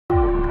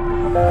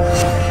Good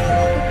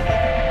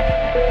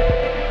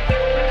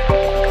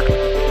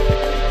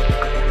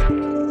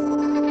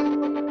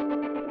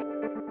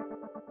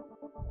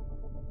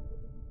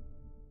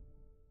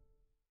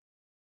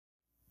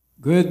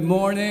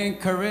morning,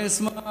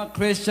 Charisma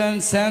Christian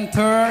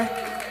Center.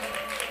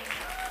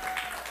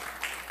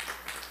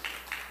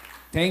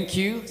 Thank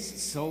you.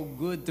 So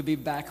good to be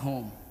back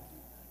home.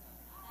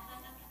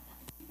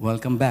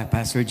 Welcome back,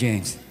 Pastor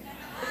James.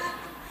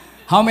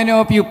 How many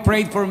of you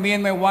prayed for me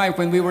and my wife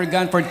when we were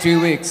gone for 3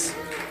 weeks?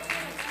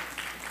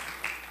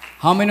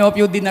 How many of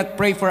you did not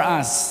pray for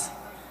us?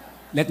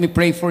 Let me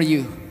pray for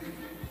you.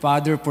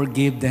 Father,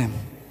 forgive them.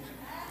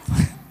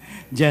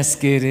 Just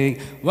kidding.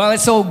 Well,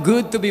 it's so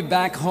good to be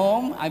back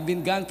home. I've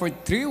been gone for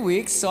 3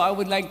 weeks, so I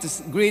would like to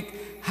greet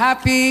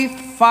Happy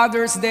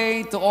Father's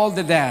Day to all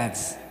the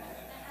dads.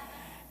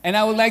 And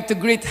I would like to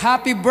greet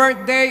Happy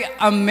Birthday,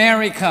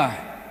 America.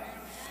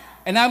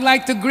 And I would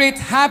like to greet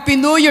Happy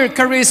New Year,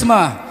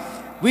 Charisma.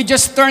 We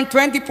just turned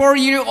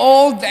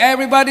 24-year-old.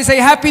 Everybody say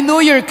Happy New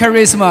Year,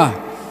 Charisma.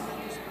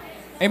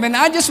 Amen.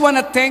 I just want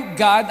to thank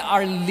God,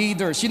 our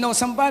leaders. You know,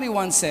 somebody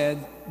once said,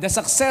 the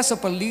success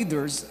of a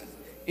leader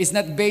is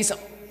not based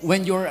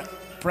when you're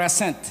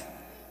present.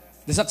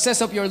 The success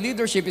of your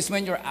leadership is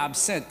when you're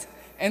absent.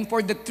 And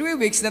for the 3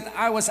 weeks that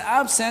I was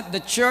absent,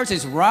 the church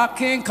is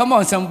rocking. Come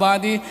on,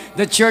 somebody.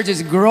 The church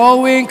is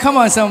growing. Come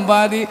on,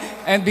 somebody.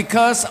 And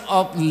because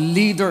of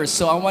leaders.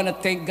 So I want to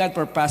thank God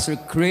for Pastor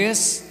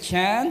Chris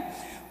Chan,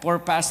 for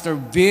Pastor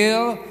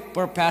Bill,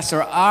 for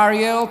Pastor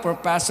Ariel, for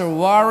Pastor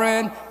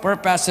Warren, for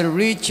Pastor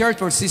Richard,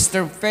 for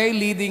Sister Faye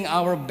leading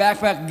our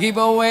backpack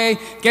giveaway.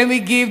 Can we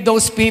give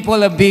those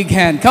people a big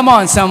hand? Come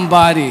on,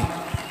 somebody.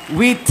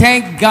 We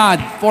thank God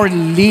for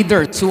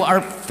leaders who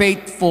are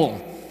faithful.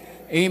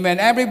 Amen.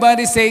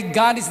 Everybody say,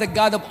 God is the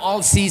God of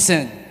all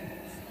season.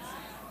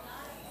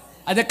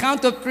 At the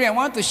count of 3, I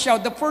want to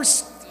shout. The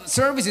first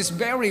service is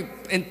very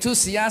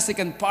enthusiastic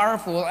and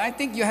powerful. I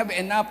think you have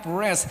enough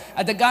rest.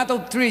 At the count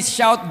of 3,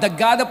 shout, the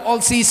God of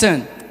all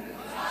season.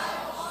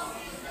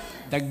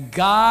 The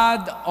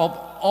God of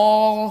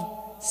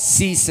all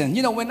season.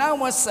 You know, when I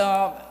was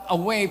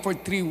away for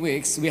 3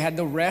 weeks, we had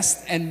the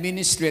rest and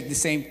ministry at the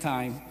same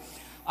time.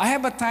 I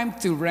have a time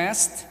to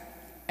rest,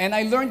 and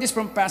I learned this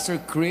from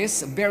Pastor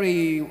Chris,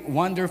 very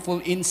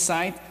wonderful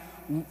insight.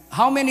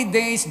 How many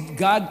days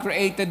God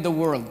created the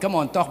world? Come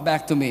on, talk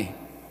back to me.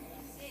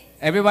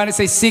 Everybody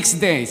say 6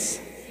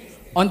 days.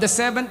 On the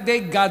 7th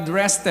day, God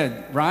rested,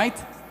 right?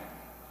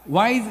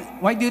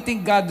 Why do you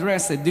think God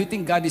rested? Do you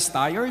think God is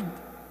tired?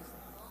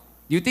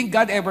 Do you think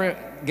God ever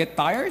get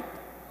tired?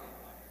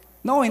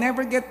 No, He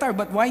never get tired.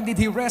 But why did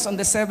He rest on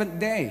the 7th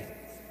day?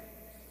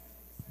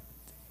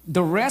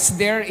 The rest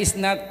there is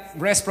not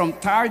rest from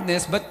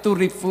tiredness, but to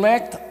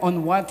reflect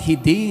on what He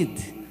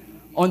did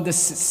on the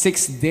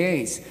 6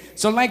 days.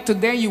 So like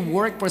today, you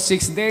work for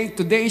 6 days.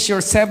 Today is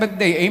your 7th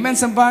day. Amen,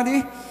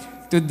 somebody?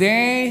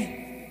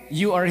 Today,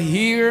 you are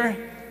here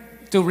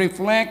to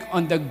reflect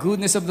on the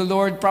goodness of the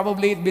Lord.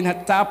 Probably it's been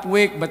a tough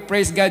week, but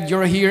praise God,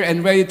 you're here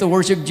and ready to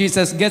worship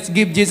Jesus. Let's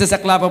give Jesus a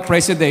clap of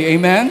praise today.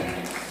 Amen?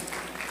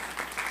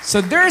 So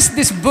there's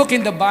this book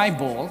in the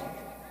Bible.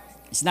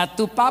 It's not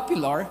too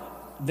popular.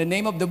 The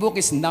name of the book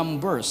is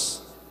Numbers.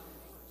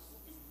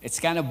 It's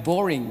kind of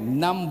boring,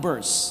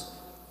 Numbers.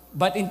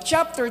 But in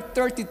chapter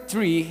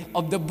 33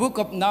 of the book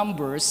of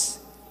Numbers,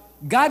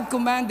 God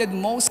commanded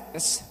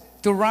Moses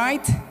to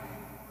write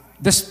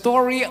the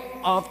story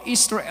of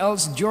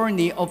Israel's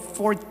journey of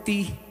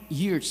 40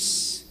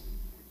 years,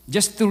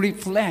 just to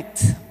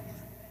reflect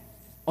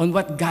on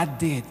what God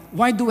did.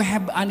 Why do we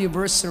have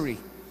anniversary?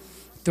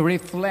 To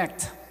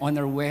reflect on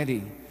our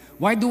wedding.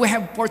 Why do we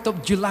have 4th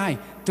of July?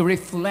 To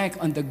reflect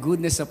on the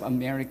goodness of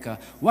America.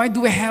 Why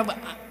do we have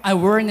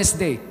Awareness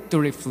Day? To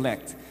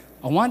reflect.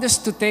 I want us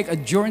to take a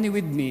journey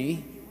with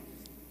me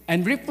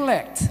and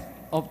reflect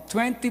of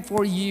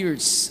 24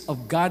 years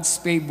of God's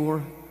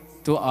favor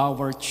to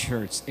our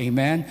church.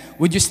 Amen.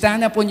 Would you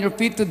stand up on your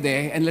feet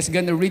today and let's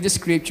gonna read the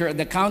scripture at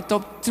the count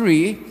of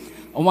 3.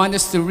 I want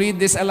us to read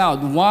this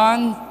aloud.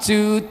 1,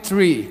 2,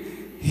 3.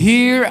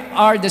 Here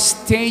are the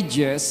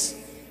stages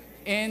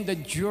in the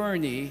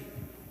journey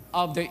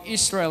of the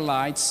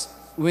Israelites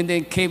when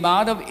they came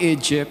out of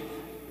Egypt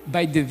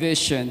by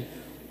division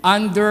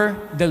under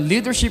the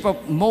leadership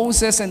of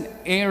Moses and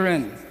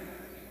Aaron.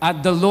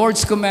 At the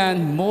Lord's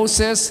command,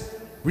 Moses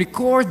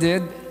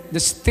recorded the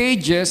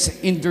stages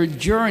in their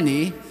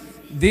journey.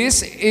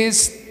 This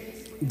is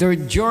their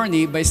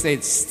journey by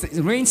stage.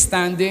 Remain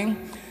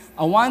standing.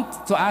 I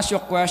want to ask you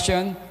a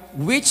question.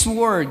 Which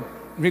word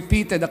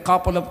repeated a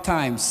couple of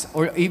times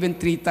or even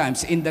 3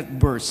 times in that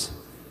verse?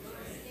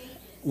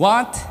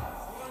 What?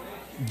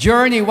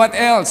 Journey. What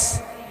else?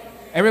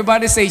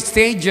 Everybody say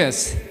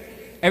stages.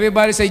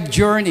 Everybody say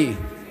journey.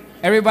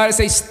 Everybody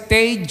say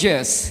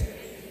stages.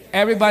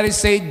 Everybody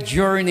say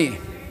journey.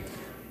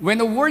 When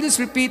a word is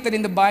repeated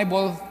in the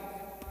Bible,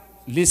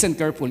 listen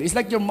carefully. It's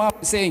like your mom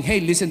saying, hey,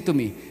 listen to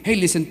me. Hey,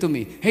 listen to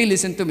me. Hey,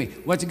 listen to me.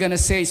 What you're going to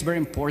say is very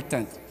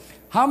important.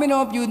 How many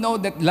of you know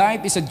that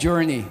life is a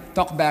journey?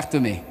 Talk back to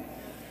me.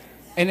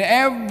 And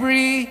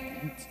every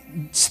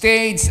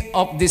stage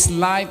of this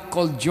life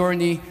called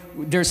journey,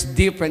 there's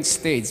different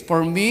stages.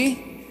 For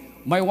me,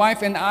 my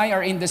wife and I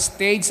are in the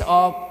stage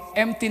of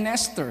empty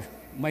nester.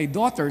 My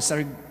daughters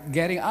are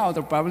getting out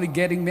or probably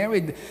getting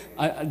married,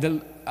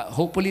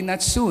 hopefully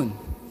not soon.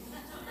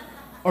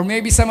 Or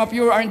maybe some of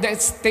you are in the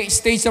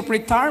stage of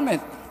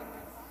retirement.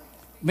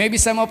 Maybe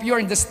some of you are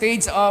in the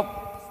stage of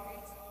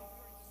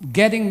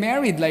getting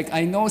married. Like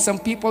I know some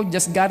people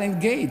just got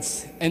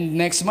engaged. And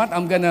next month,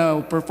 I'm going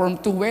to perform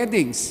 2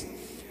 weddings.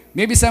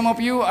 Maybe some of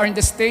you are in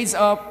the stage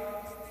of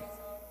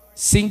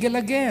single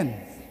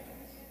again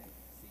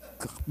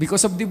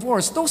because of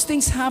divorce. Those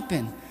things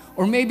happen.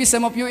 Or maybe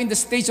some of you in the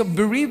stage of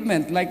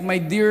bereavement, like my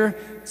dear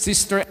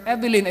sister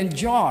Evelyn and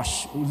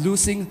Josh,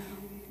 losing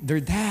their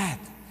dad.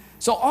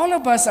 So all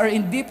of us are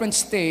in different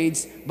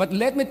stages, but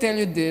let me tell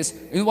you this,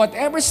 in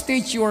whatever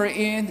stage you are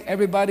in,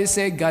 everybody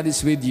say, God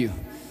is with you.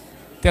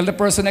 Tell the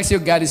person next to you,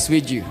 God is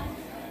with you.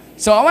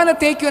 So I want to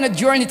take you on a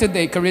journey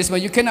today,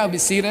 Charisma. You can now be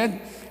seated.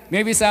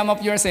 Maybe some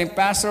of you are saying,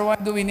 Pastor, why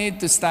do we need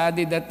to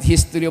study that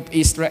history of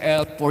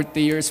Israel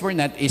 40 years? We're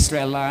not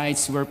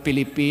Israelites, we're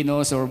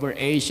Filipinos, or we're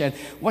Asian.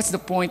 What's the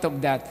point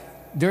of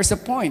that? There's a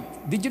point.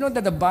 Did you know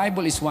that the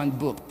Bible is one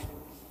book?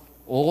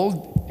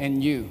 Old and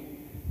new.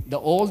 The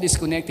old is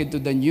connected to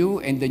the new,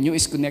 and the new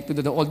is connected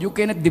to the old. You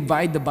cannot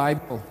divide the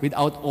Bible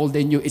without old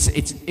and new. It's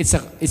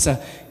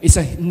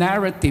a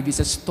narrative, it's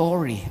a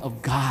story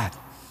of God.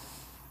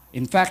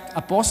 In fact,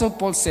 Apostle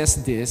Paul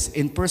says this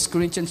in 1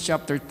 Corinthians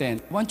chapter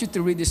 10. I want you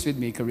to read this with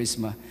me,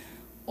 Charisma.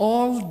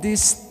 All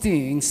these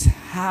things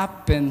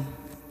happen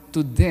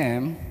to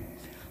them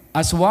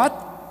as what?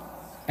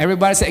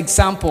 Everybody say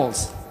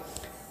examples.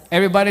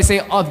 Everybody say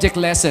object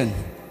lesson.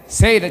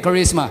 Say the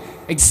Charisma.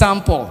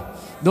 Example.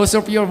 Those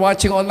of you who are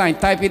watching online,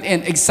 type it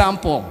in.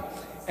 Example.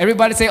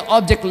 Everybody say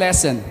object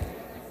lesson.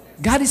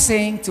 God is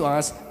saying to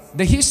us,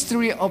 the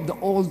history of the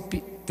Old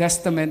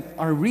Testament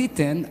are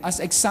written as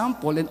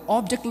example and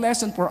object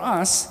lesson for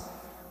us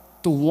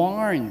to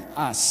warn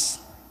us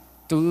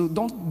to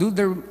don't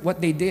do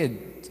what they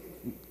did.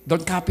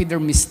 Don't copy their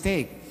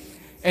mistake.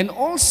 And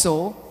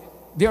also,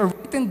 they are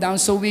written down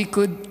so we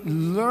could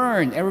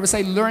learn. Everybody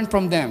say learn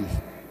from them.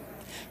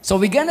 So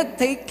we're going to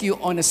take you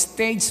on a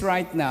stage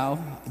right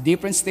now,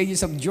 different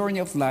stages of journey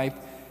of life.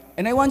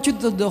 And I want you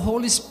to, the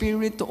Holy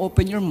Spirit, to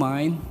open your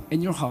mind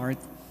and your heart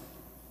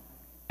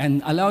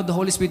and allow the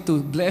Holy Spirit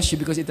to bless you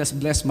because it has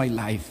blessed my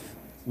life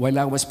while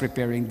I was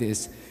preparing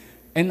this.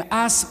 And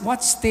ask,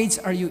 what stage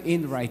are you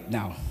in right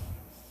now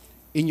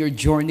in your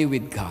journey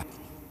with God?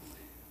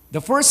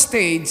 The first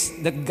stage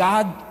that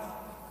God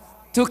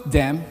took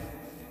them,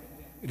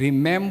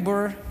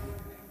 remember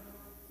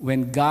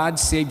when God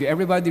saved you.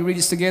 Everybody read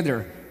this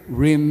together.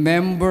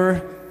 Remember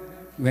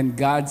when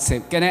God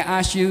saved. Can I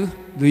ask you,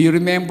 do you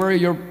remember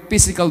your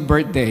physical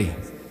birthday?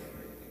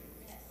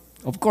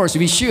 Of course,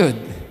 we should.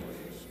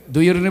 Do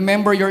you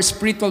remember your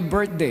spiritual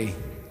birthday?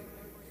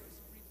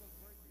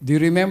 Do you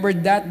remember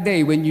that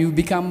day when you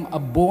become a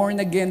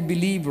born-again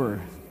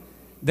believer?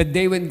 The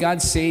day when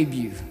God saved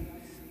you?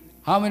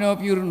 How many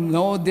of you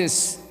know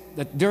this,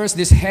 that there's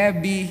this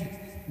heavy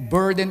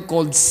burden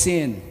called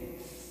sin?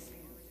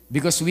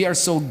 Because we are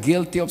so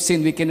guilty of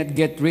sin, we cannot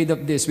get rid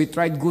of this. We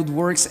tried good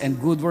works, and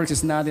good works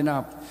is not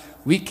enough.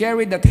 We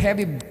carry that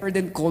heavy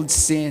burden called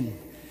sin.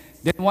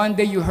 Then one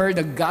day you heard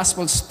a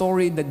gospel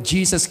story that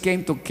Jesus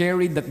came to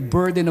carry that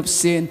burden of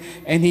sin,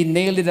 and He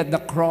nailed it at the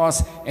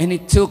cross, and He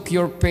took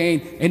your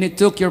pain, and He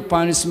took your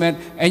punishment,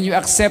 and you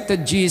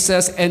accepted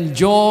Jesus, and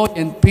joy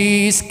and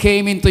peace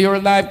came into your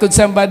life. Could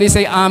somebody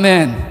say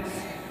amen?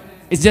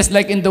 It's just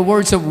like in the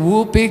words of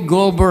Whoopi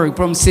Goldberg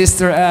from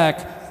Sister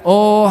Act.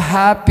 Oh,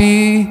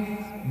 happy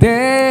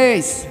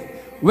days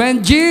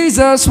when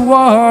Jesus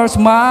washed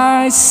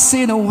my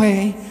sin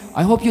away.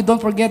 I hope you don't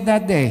forget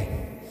that day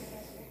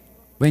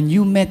when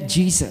you met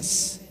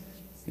Jesus.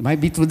 It might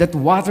be through that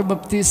water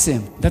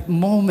baptism, that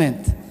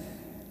moment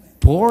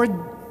poured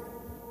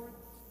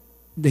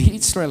the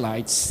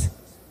Israelites.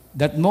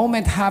 That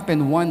moment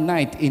happened one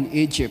night in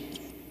Egypt.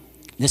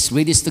 Let's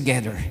read this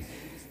together.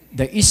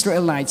 The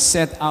Israelites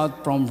set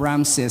out from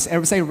Ramses.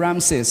 Everybody say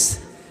Ramses.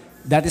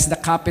 That is the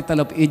capital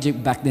of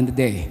Egypt back in the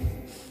day.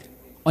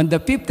 On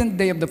the 15th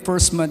day of the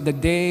first month, the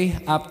day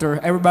after,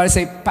 everybody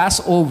say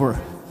Passover.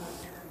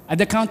 At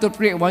the count of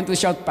 3, I want to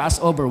shout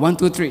Passover. 1,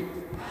 2, 3.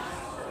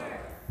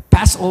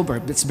 Passover.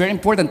 That's very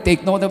important.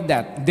 Take note of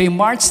that. They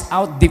marched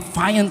out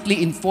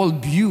defiantly in full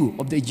view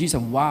of the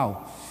Egyptians.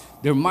 Wow.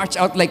 They marched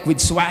out like with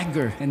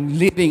swagger and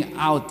living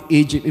out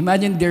Egypt.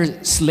 Imagine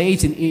they're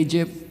slaves in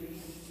Egypt.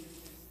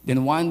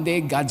 Then one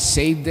day, God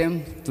saved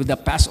them to the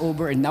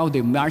Passover, and now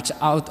they march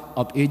out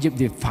of Egypt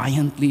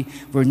defiantly.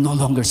 We're no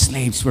longer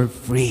slaves, we're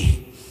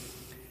free.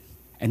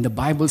 And the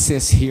Bible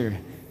says here,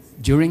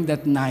 during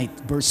that night,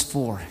 verse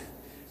 4,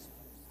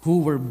 who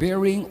were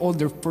burying all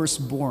their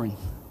firstborn,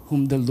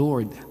 whom the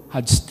Lord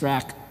had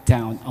struck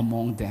down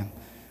among them.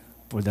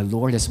 For the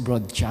Lord has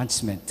brought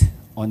judgment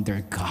on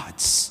their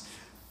gods.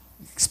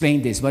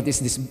 Explain this. What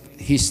is this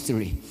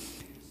history?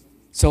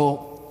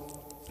 So,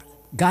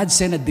 God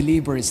sent a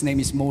deliverer, his name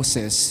is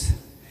Moses,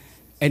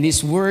 And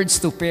his words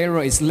to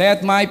Pharaoh is,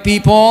 let my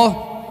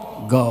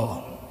people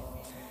go.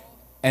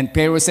 And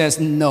Pharaoh says,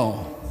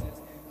 no.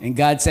 And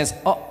God says,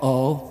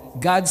 uh-oh.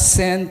 God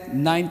sent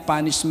 9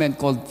 punishment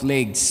called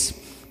plagues.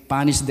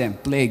 Punish them.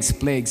 Plagues,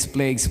 plagues,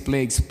 plagues,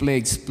 plagues,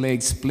 plagues,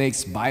 plagues,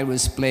 plagues,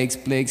 virus, plagues,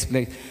 plagues,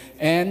 plagues.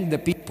 And the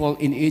people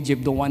in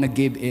Egypt don't want to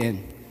give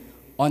in.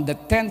 On the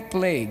 10th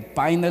plague,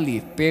 finally,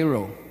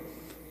 Pharaoh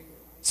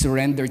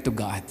surrendered to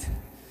God.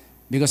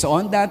 Because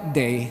on that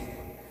day,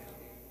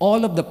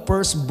 all of the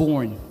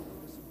firstborn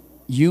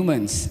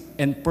humans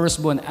and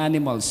firstborn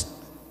animals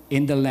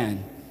in the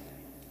land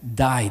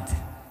died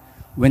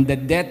when the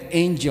death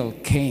angel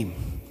came.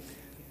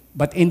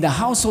 But in the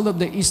household of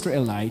the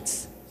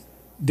Israelites,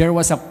 there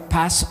was a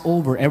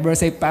Passover. Everybody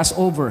say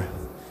Passover.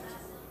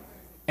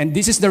 And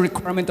this is the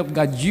requirement of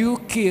God. You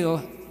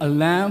kill a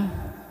lamb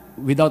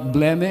without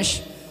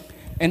blemish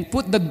and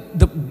put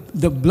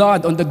the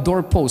blood on the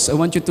doorpost. I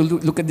want you to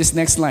look at this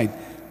next slide.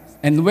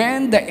 And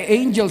when the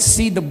angels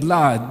see the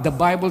blood, the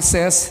Bible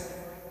says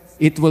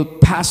it will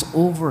pass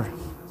over.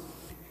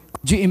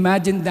 Do you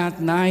imagine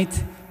that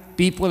night?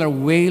 People are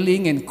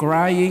wailing and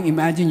crying.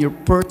 Imagine your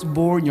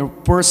firstborn, your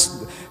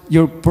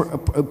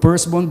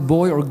firstborn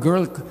boy or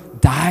girl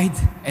died,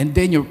 and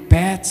then your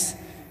pets.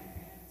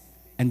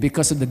 And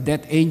because of the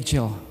death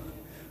angel,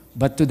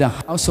 but to the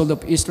household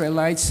of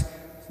Israelites,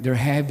 they're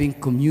having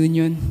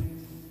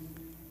communion,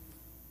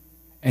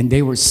 and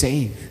they were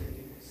saved.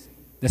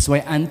 That's why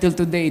until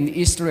today in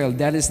Israel,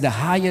 that is the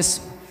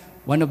highest,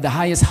 one of the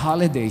highest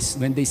holidays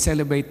when they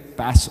celebrate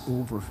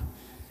Passover.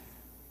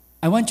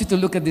 I want you to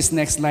look at this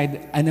next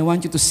slide, and I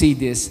want you to see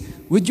this.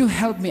 Would you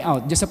help me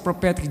out? Just a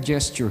prophetic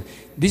gesture.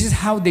 This is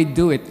how they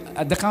do it.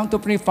 At the count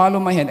of 3, follow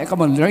my hand.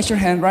 Come on, raise your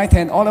hand, right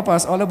hand, all of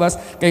us, all of us.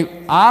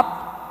 Okay,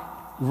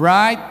 up,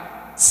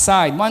 right,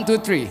 side. 1, 2,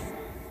 3.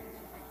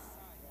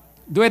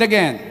 Do it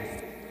again.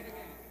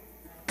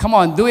 Come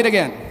on, do it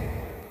again.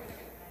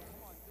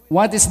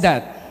 What is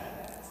that?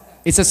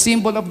 It's a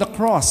symbol of the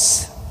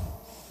cross.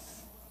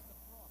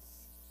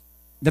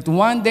 That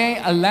one day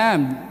a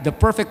lamb, the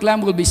perfect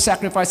lamb, will be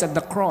sacrificed at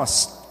the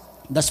cross.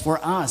 That's for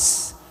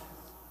us.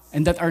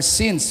 And that our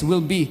sins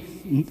will be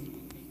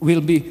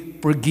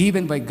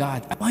forgiven by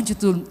God. I want you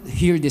to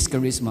hear this,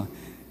 Charisma.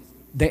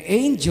 The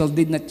angel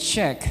did not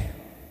check,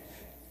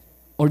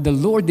 or the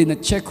Lord did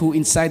not check who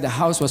inside the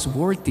house was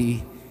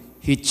worthy.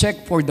 He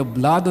checked for the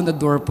blood on the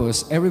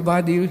doorpost.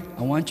 Everybody,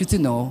 I want you to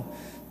know,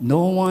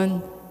 no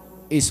one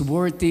is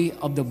worthy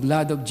of the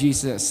blood of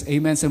Jesus.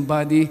 Amen,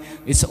 somebody.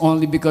 It's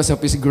only because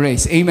of His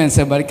grace. Amen,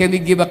 somebody. Can we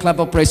give a clap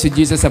of praise to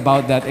Jesus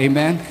about that?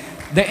 Amen.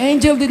 The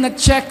angel did not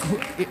check,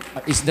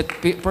 is that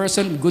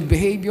person good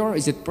behavior?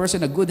 Is that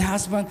person a good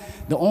husband?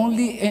 The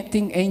only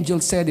thing angel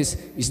said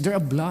is there a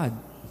blood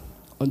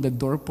on the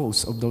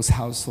doorpost of those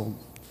households?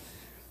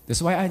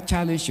 That's why I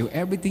challenge you.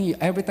 Every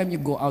time you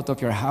go out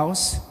of your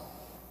house,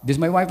 this is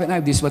my wife and I,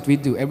 this is what we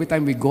do. Every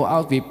time we go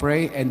out, we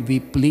pray and we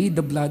plead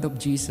the blood of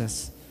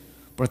Jesus.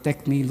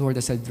 Protect me, Lord,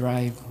 as I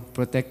drive.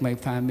 Protect my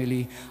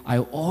family. I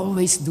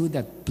always do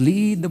that.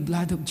 Plead the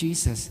blood of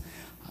Jesus.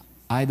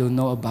 I don't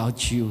know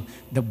about you.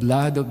 The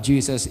blood of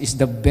Jesus is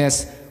the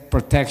best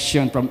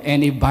protection from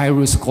any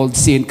virus called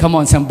sin. Come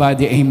on,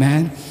 somebody.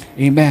 Amen.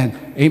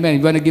 Amen. Amen.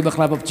 You want to give a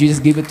clap of Jesus?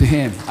 Give it to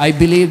Him. I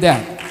believe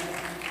that.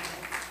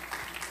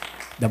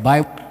 The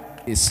Bible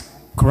is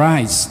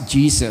Christ,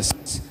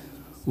 Jesus,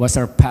 was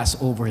our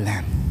Passover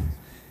lamb.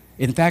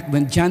 In fact,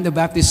 when John the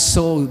Baptist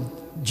saw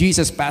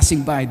Jesus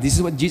passing by, this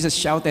is what Jesus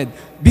shouted,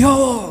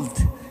 "Behold,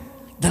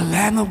 the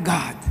Lamb of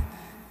God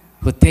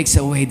who takes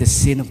away the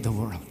sin of the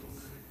world."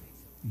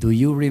 Do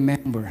you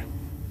remember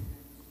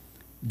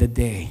the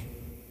day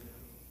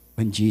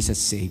when Jesus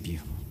saved you?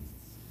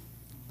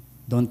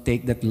 Don't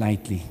take that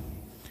lightly.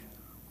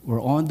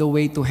 We're on the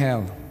way to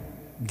hell,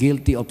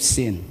 guilty of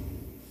sin.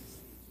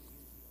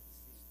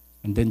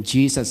 And then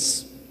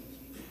Jesus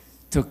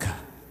took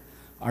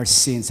our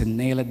sins and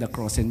nailed at the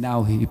cross, and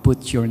now He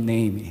put your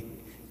name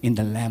in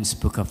the Lamb's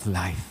Book of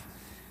Life.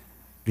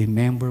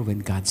 Remember when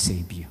God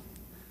saved you.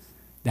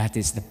 That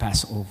is the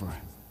Passover.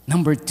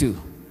 Number 2,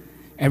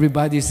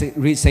 everybody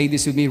say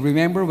this with me.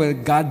 Remember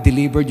when God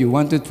delivered you.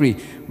 1, 2, 3.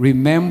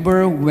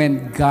 Remember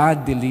when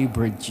God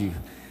delivered you.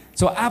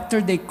 So after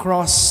they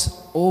cross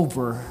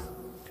over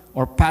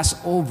or pass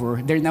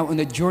over, they're now on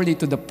a journey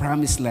to the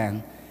promised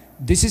land.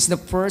 This is the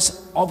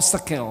first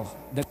obstacle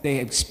that they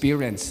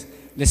experience.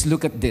 Let's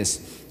look at this.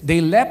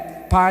 They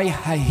left Pi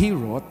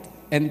Hahiroth,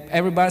 and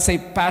everybody say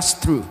pass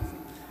through.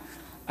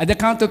 At the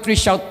count of 3,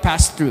 shout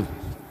pass through.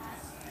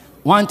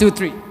 1, 2,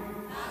 3.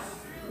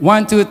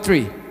 1, 2,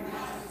 3.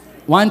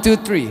 1, 2,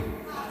 3.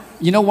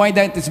 You know why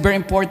that is very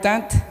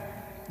important?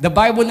 The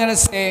Bible doesn't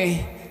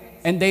say,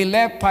 and they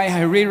left Pi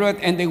Hahiroth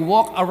and they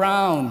walked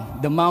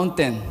around the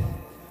mountain,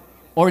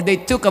 or they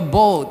took a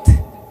boat.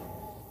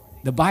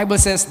 The Bible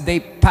says they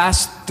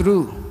passed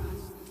through.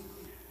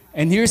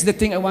 And here's the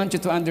thing I want you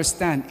to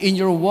understand. In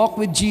your walk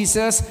with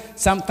Jesus,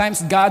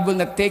 sometimes God will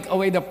not take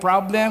away the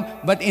problem,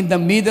 but in the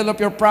middle of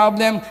your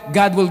problem,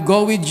 God will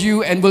go with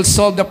you and will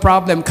solve the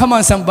problem. Come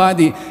on,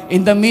 somebody.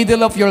 In the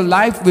middle of your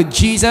life with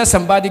Jesus,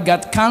 somebody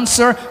got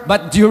cancer,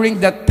 but during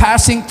that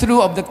passing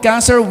through of that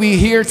cancer, we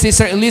hear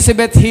Sister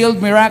Elizabeth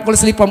healed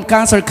miraculously from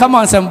cancer. Come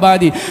on,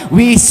 somebody.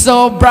 We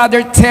saw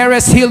Brother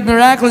Teres healed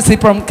miraculously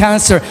from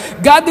cancer.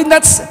 God did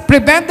not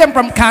prevent them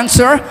from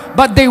cancer,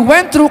 but they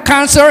went through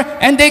cancer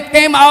and they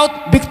came out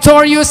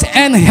victorious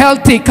and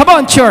healthy. Come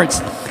on, church.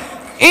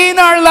 In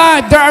our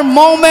life, there are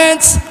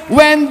moments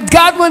when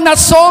God will not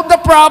solve the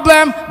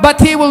problem, but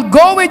He will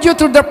go with you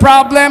through the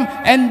problem,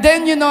 and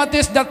then you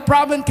notice that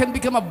problem can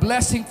become a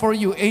blessing for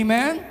you.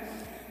 Amen?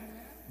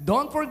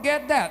 Don't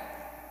forget that.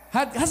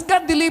 Has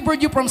God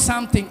delivered you from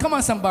something? Come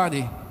on,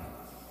 somebody.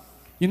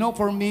 You know,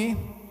 for me,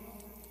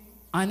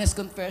 honest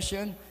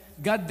confession,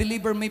 God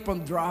delivered me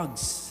from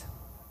drugs.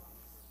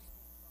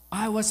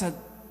 I was a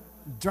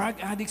drug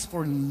addict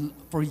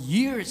for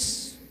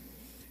years.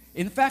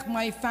 In fact,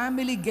 my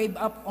family gave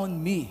up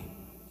on me,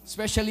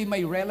 especially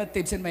my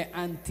relatives and my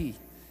auntie.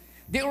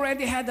 They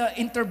already had an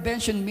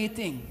intervention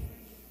meeting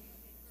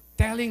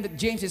telling that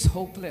James is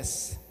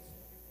hopeless.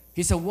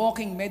 He's a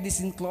walking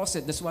medicine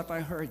closet. That's what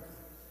I heard.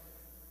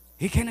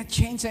 He cannot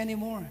change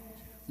anymore.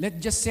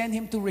 Let's just send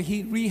him to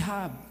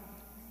rehab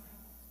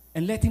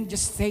and let him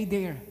just stay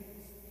there.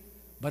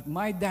 But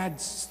my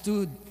dad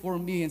stood for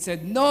me and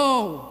said,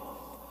 no,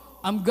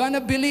 I'm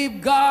gonna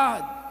believe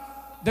God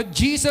that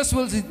Jesus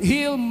will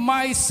heal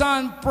my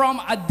son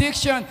from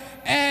addiction.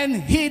 And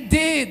He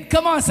did.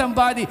 Come on,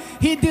 somebody.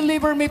 He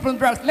delivered me from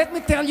drugs. Let me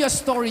tell you a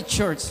story,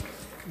 church.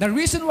 The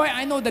reason why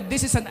I know that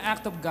this is an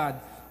act of God,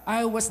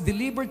 I was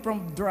delivered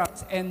from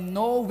drugs and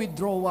no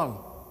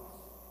withdrawal.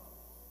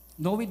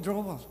 No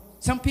withdrawal.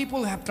 Some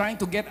people have trying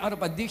to get out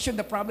of addiction.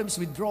 The problem is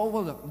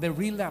withdrawal, the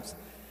relapse.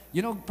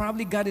 You know,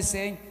 probably God is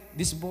saying,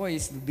 this boy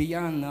is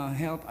beyond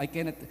help. I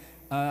cannot,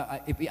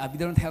 if I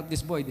don't help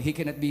this boy, he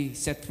cannot be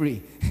set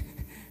free.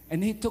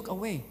 And He took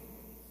away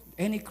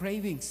any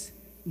cravings.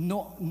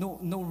 No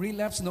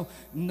relapse,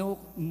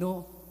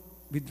 no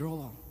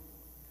withdrawal.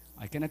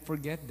 I cannot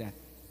forget that.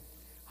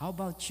 How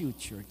about you,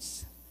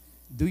 church?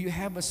 Do you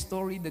have a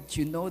story that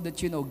you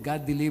know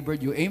God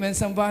delivered you? Amen,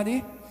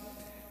 somebody?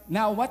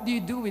 Now, what do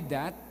you do with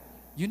that?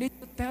 You need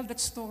to tell that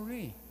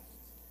story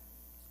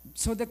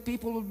so that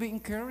people will be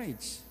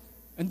encouraged.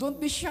 And don't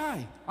be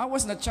shy. I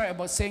was not shy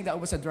about saying that I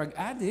was a drug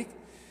addict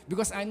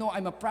because I know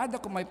I'm a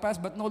product of my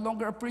past, but no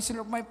longer a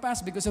prisoner of my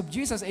past because of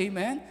Jesus.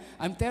 Amen?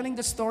 I'm telling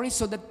the story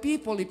so that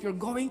people, if you're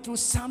going through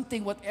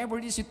something, whatever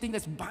it is you think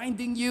that's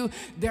binding you,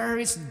 there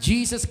is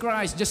Jesus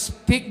Christ. Just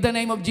speak the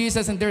name of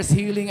Jesus and there's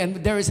healing and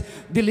there is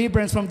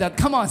deliverance from that.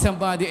 Come on,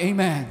 somebody.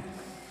 Amen.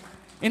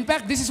 In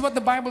fact, this is what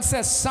the Bible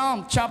says.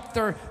 Psalm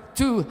chapter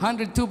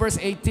 202 verse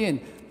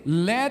 18.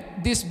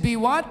 Let this be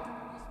what?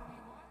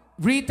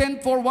 Written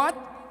for what?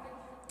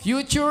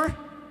 Future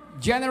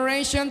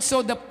generation,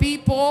 so the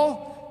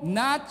people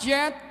not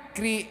yet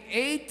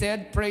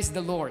created, praise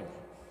the Lord.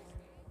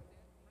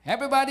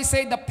 Everybody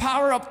say the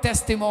power of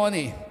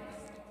testimony.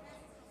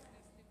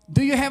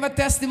 Do you have a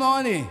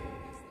testimony?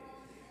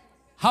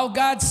 How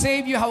God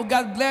saved you, how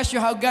God blessed you,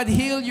 how God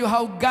healed you,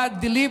 how God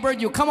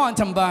delivered you. Come on,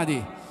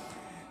 somebody.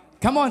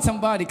 Come on,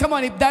 somebody. Come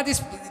on, if that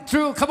is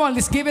true, come on,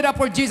 let's give it up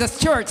for Jesus.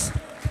 Church,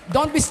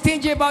 don't be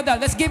stingy about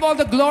that. Let's give all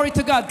the glory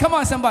to God. Come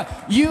on, somebody.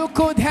 You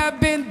could have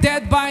been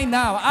dead by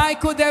now. I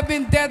could have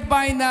been dead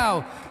by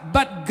now.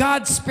 But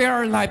God spared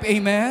our life.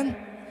 Amen?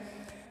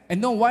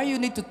 And know why you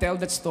need to tell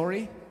that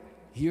story?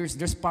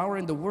 There's power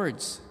in the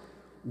words.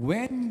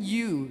 When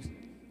you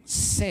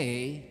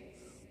say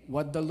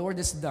what the Lord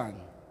has done,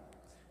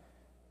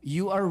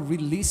 you are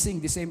releasing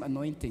the same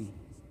anointing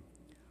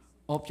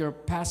of your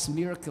past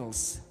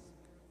miracles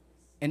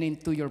and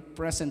into your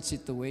present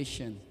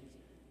situation.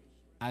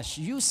 As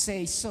you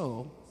say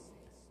so,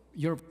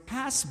 your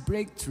past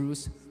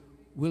breakthroughs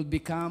will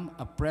become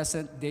a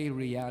present-day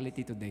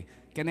reality today.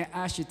 Can I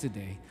ask you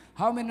today,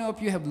 how many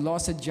of you have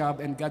lost a job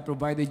and God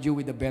provided you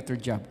with a better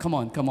job? Come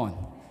on, come on.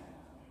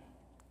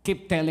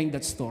 Keep telling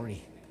that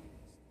story.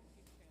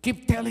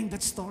 Keep telling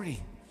that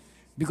story.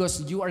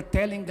 Because you are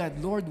telling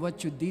God, Lord,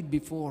 what you did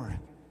before,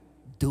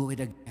 do it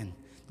again.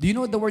 Do you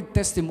know the word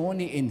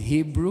testimony in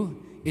Hebrew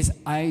is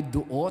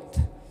aiduot,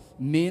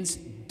 means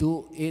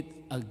do it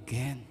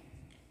again.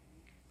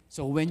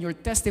 So when you're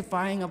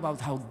testifying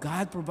about how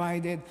God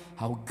provided,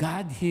 how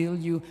God healed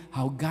you,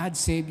 how God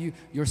saved you,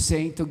 you're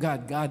saying to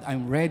God, God,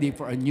 I'm ready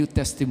for a new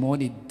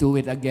testimony. Do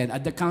it again.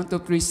 At the count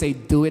of 3, say,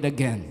 do it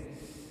again.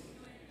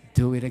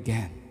 Do it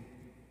again.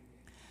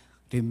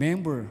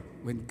 Remember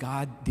when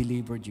God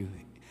delivered you.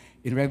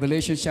 In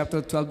Revelation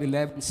chapter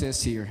 12:11 it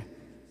says here,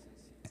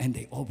 and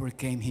they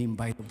overcame him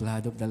by the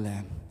blood of the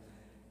Lamb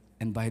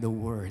and by the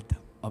word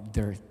of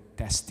their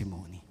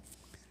testimony.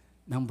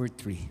 Number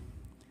 3,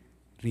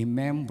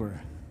 remember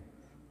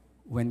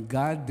when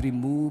God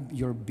removed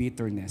your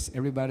bitterness.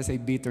 Everybody say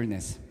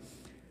bitterness.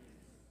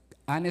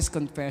 Honest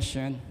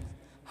confession,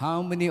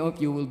 how many of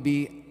you will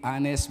be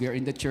honest. We are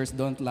in the church,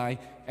 don't lie.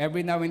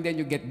 Every now and then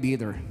you get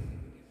bitter.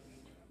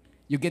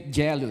 You get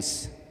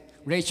jealous.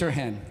 Raise your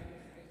hand.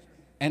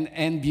 And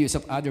envious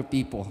of other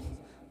people.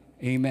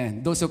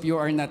 Amen. Those of you who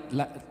are not,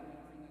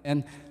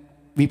 and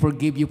we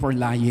forgive you for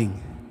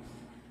lying.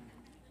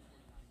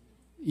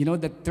 You know,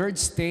 the third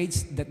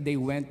stage that they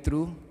went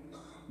through,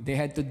 they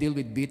had to deal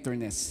with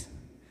bitterness.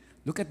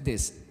 Look at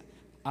this.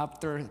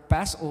 After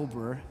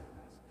Passover,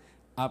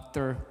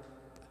 after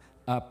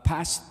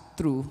passed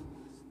through,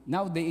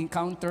 now they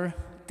encounter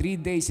 3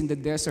 days in the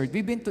desert.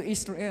 We've been to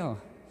Israel.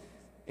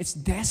 It's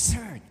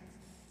desert.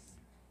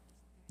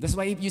 That's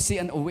why if you see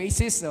an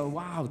oasis,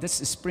 wow,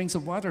 that's springs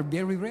of water,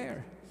 very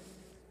rare.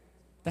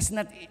 That's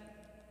not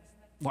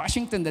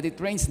Washington that it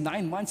rains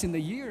 9 months in the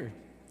year.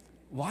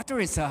 Water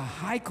is a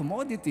high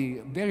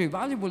commodity, very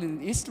valuable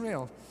in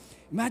Israel.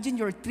 Imagine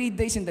you're 3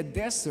 days in the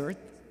desert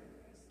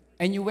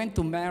and you went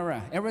to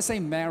Mara. Ever say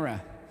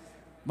Mara?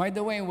 By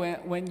the way,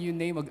 when you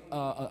name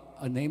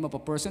a name of a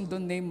person,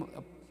 don't name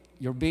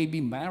your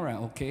baby Mara,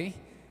 okay?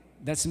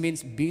 That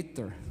means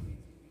bitter.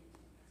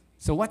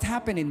 So what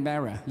happened in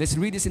Mara? Let's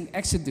read this in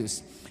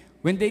Exodus.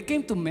 When they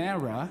came to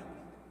Mara,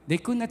 they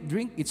could not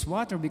drink its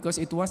water because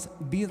it was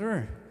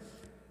bitter.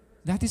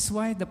 That is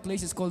why the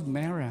place is called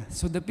Mara.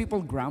 So the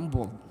people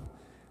grumbled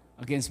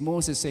against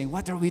Moses, saying,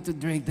 "What are we to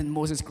drink?" Then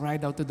Moses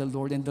cried out to the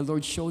Lord, and the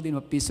Lord showed him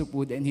a piece of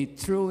wood, and he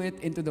threw it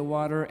into the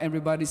water.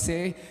 Everybody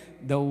say,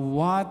 the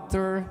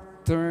water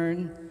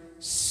turned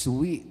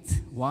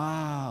sweet.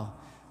 Wow.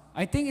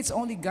 I think it's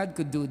only God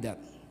could do that.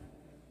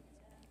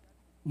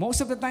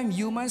 Most of the time,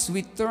 humans,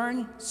 we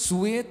turn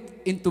sweet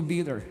into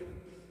bitter.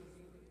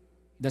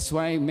 That's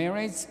why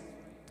marriage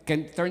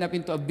can turn up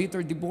into a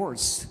bitter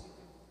divorce.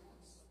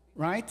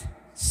 Right?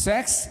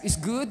 Sex is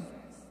good.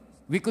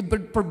 We could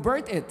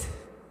pervert it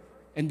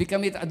and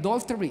become it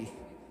adultery,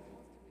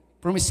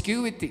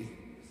 promiscuity.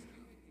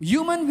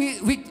 Human,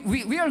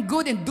 we are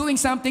good in doing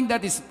something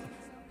that is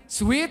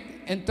sweet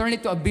and turn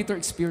it to a bitter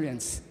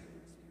experience.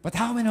 But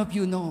how many of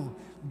you know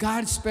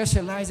God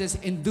specializes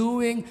in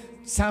doing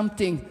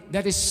something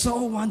that is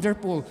so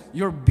wonderful?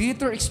 Your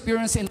bitter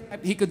experience in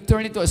life, He could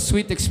turn it to a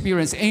sweet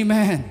experience.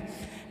 Amen.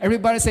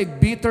 Everybody say,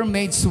 bitter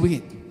made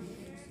sweet.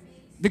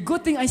 The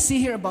good thing I see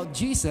here about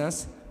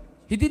Jesus,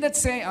 He did not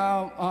say,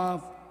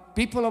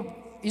 people of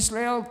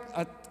Israel,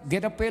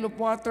 get a pail of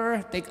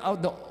water, take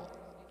out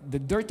the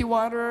dirty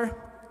water,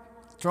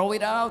 throw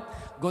it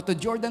out, go to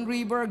Jordan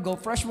River, go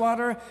fresh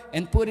water,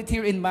 and put it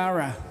here in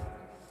Mara.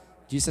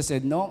 Jesus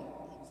said, no.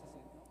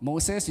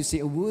 Moses, you see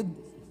a wood,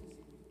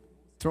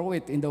 throw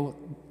it in the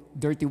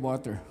dirty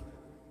water.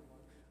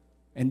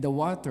 And the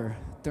water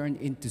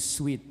turned into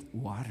sweet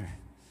water.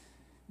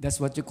 That's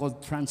what you call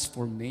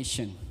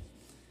transformation.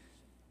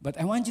 But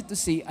I want you to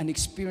see an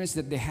experience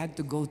that they had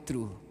to go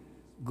through,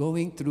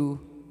 going through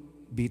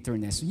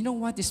bitterness. You know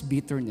what is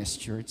bitterness,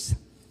 church?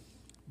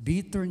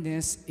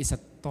 Bitterness is a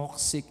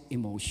toxic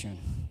emotion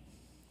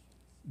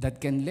that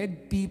can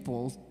lead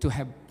people to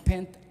have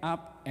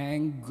pent-up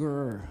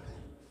anger,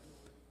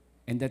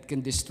 and that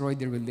can destroy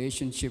the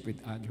relationship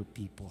with other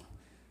people.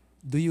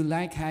 Do you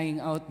like hanging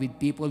out with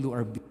people who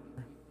are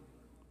bitter?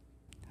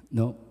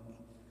 No.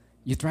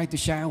 You try to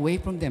shy away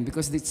from them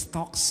because it's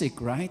toxic,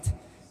 right?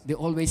 They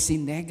always see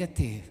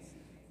negative.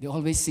 They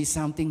always see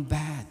something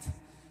bad.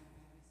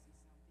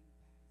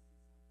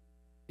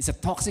 It's a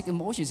toxic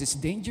emotion. It's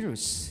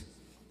dangerous.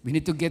 We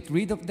need to get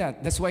rid of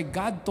that. That's why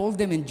God told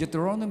them in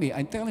Deuteronomy,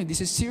 I'm telling you,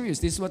 this is serious.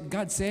 This is what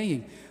God's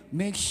saying.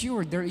 Make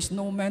sure there is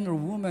no man or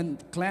woman,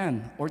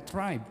 clan or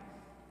tribe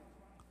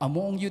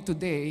among you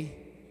today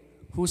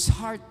whose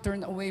heart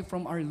turned away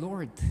from our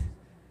Lord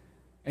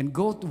and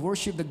go to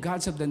worship the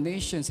gods of the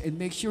nations, and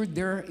make sure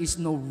there is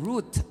no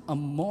root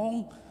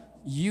among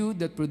you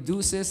that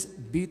produces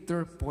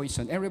bitter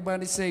poison.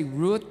 Everybody say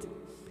root.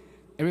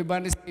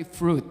 Everybody say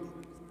fruit.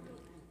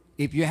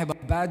 If you have a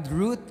bad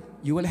root,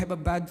 you will have a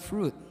bad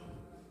fruit.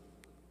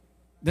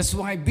 That's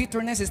why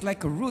bitterness is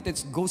like a root.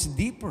 It goes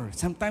deeper.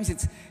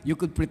 Sometimes you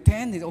could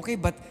pretend it's okay,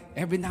 but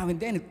every now and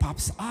then it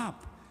pops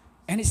up.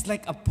 And it's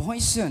like a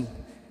poison.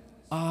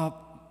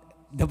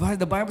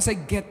 The Bible says,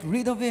 get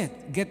rid of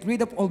it. Get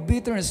rid of all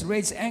bitterness,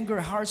 rage,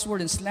 anger, harsh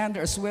word, and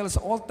slander, as well as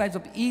all types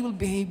of evil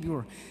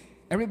behavior.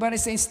 Everybody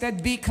say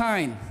instead, be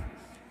kind.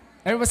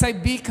 Everybody say,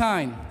 be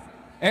kind.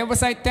 Everybody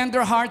say,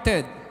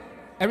 tender-hearted.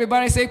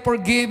 Everybody say,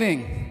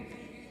 forgiving.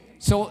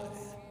 So,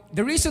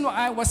 the reason why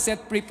I was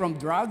set free from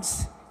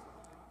drugs,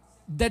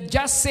 the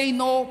just say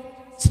no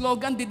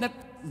slogan did not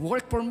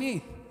work for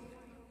me.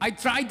 I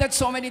tried that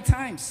so many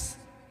times.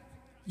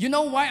 You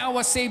know why I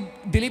was saved,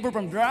 delivered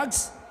from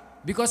drugs?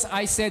 Because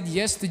I said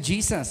yes to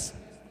Jesus.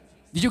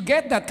 Did you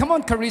get that? Come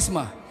on,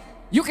 charisma.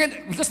 You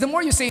can, because the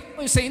more you say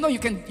no, you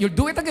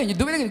do it again,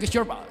 because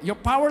you're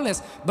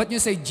powerless. But you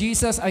say,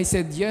 Jesus, I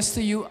said yes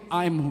to you.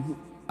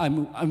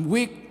 I'm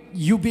weak.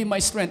 You be my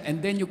strength.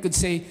 And then you could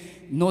say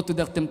no to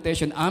the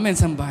temptation. Amen,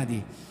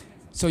 somebody.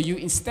 So you,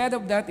 instead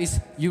of that, is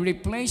you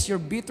replace your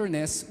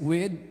bitterness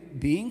with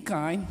being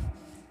kind,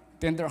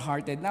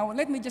 tender-hearted. Now,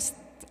 let me just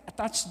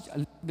touch a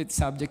little bit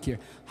subject here.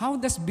 How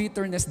does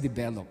bitterness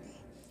develop?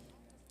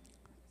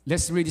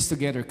 Let's read this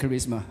together,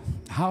 Charisma.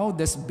 How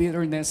does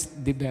bitterness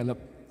develop?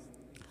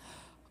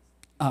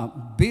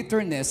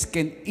 Bitterness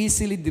can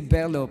easily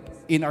develop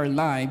in our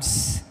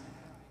lives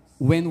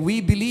when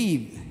we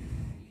believe,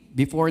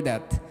 before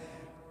that,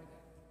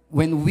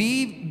 when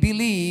we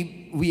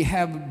believe we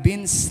have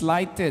been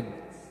slighted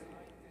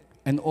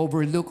and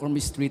overlooked or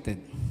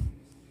mistreated.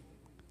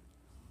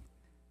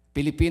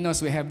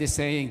 Filipinos, we have this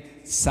saying,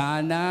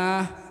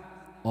 sana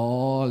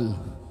all.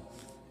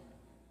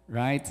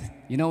 Right?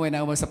 You know, when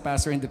I was a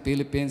pastor in the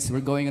Philippines, we're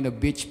going on a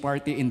beach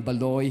party in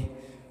Baloy,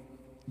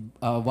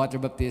 water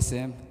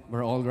baptism.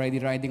 We're already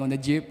riding on a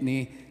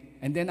jeepney.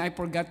 And then I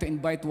forgot to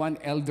invite one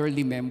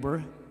elderly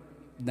member,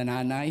 the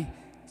nanay.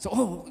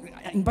 So,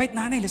 invite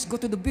nanay, let's go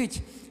to the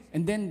beach.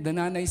 And then the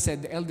nanay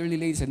said, the elderly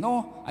lady said,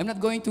 no, I'm not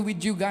going to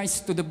with you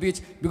guys to the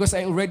beach because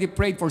I already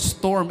prayed for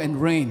storm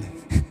and rain.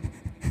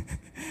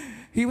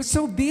 He was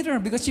so bitter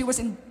because she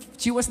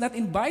was not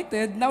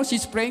invited. Now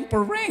she's praying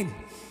for rain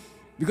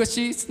because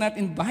she's not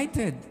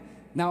invited.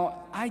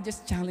 Now, I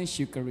just challenge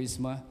you,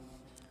 Charisma.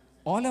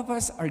 All of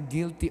us are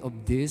guilty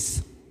of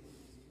this.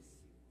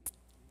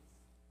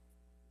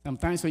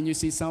 Sometimes when you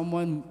see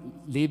someone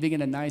living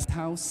in a nice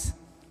house,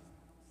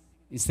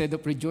 instead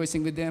of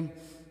rejoicing with them,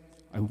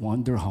 I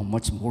wonder how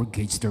much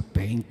mortgage they're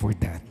paying for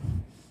that.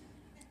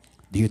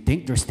 Do you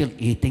think they're still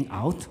eating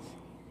out?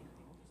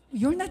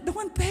 You're not the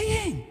one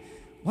paying.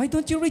 Why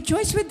don't you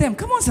rejoice with them?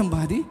 Come on,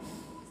 somebody.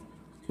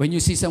 When you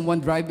see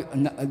someone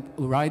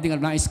riding a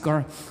nice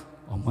car,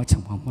 how much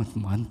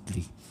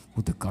monthly?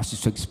 Oh, the gas is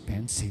so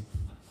expensive.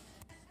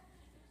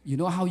 You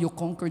know how you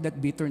conquer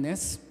that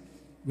bitterness?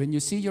 When you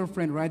see your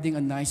friend riding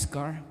a nice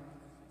car,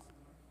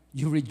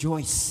 you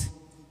rejoice.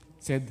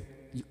 Said,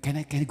 can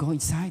I go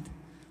inside?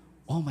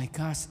 Oh my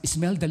gosh,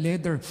 smell the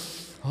leather.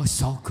 Oh,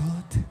 so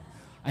good.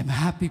 I'm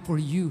happy for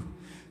you.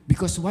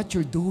 Because what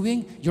you're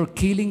doing, you're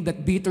killing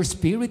that bitter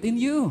spirit in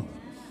you.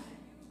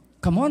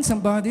 Come on,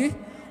 somebody.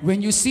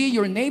 When you see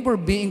your neighbor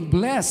being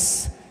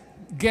blessed,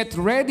 get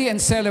ready and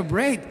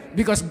celebrate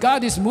because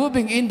God is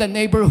moving in the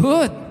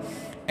neighborhood.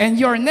 And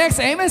you're next,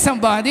 amen,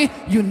 somebody.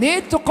 You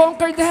need to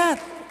conquer that.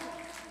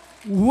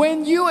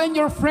 When you and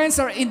your friends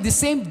are in the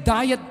same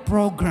diet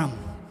program,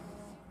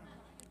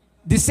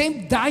 the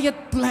same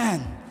diet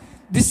plan,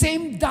 the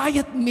same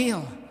diet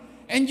meal,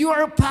 and you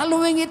are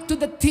following it to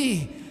the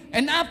T,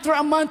 and after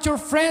a month your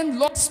friend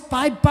lost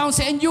 5 pounds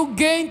and you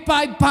gained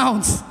 5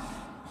 pounds,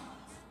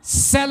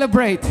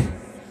 celebrate.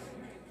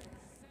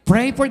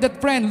 Pray for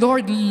that friend.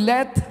 Lord,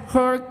 let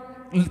her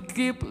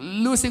keep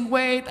losing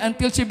weight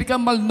until she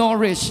becomes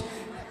malnourished.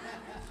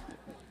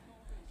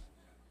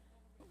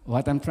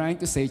 What I'm trying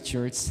to say,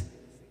 church,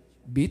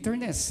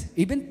 bitterness.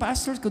 Even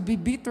pastors could be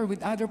bitter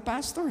with other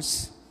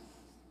pastors.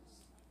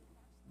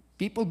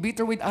 People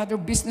bitter with other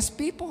business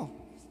people.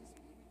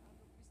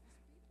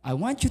 I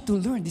want you to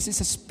learn this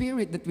is a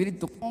spirit that we need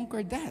to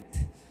conquer that.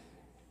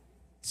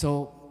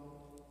 So,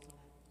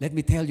 let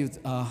me tell you,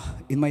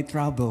 in my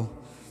travel,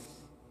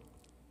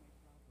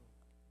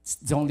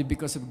 it's only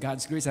because of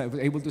God's grace I was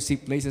able to see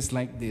places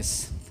like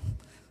this.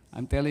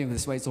 I'm telling you,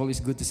 that's why it's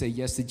always good to say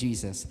yes to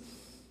Jesus.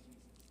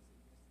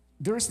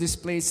 There's this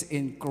place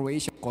in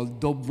Croatia called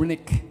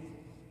Dobrovnik.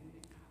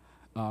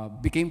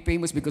 Became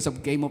famous because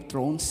of Game of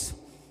Thrones.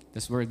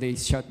 That's where they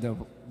shot the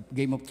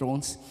Game of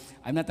Thrones.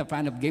 I'm not a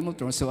fan of Game of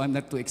Thrones, so I'm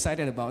not too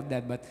excited about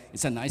that, but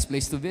it's a nice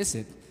place to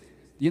visit.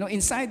 You know,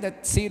 inside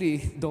that city,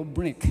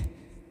 Dobrovnik,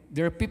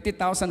 there are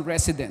 50,000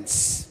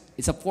 residents.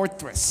 It's a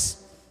fortress.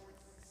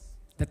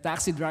 The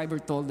taxi driver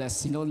told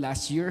us, you know,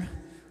 last year,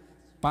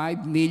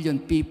 5 million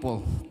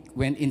people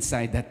went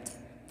inside that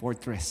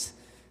fortress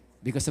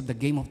because of the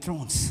Game of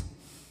Thrones.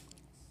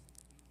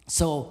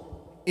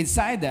 So,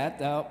 inside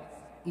that,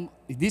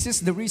 this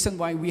is the reason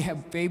why we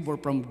have favor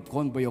from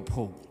Convoy of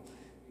Hope.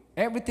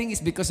 Everything is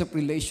because of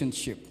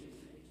relationship.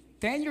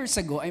 10 years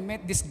ago, I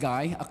met this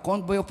guy, a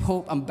Convoy of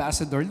Hope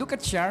ambassador. Look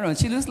at Sharon.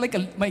 She looks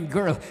like my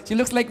girl. She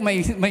looks like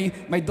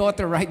my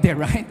daughter right there,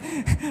 right?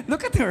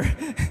 Look at her.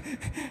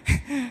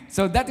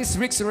 So that is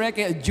Rick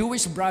Sureke, a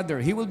Jewish brother.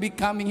 He will be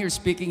coming here,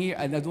 speaking here,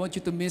 and I don't want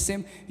you to miss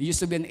him. He used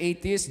to be an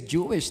atheist,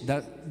 Jewish,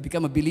 that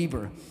become a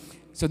believer.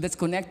 So that's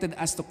connected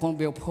us to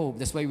Convoy of Hope.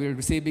 That's why we're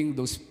receiving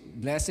those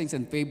blessings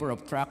and favor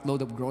of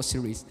truckload of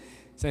groceries.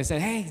 So I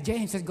said, hey,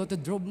 James, let's go to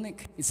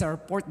Drobnik. It's our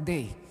 4th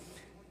day.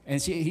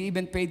 And he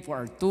even paid for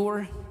our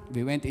tour.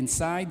 We went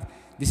inside.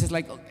 This is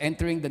like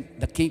entering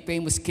the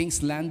famous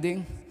King's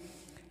Landing.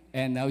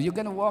 And now you're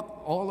going to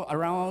walk all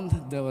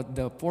around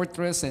the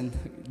fortress and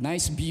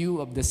nice view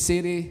of the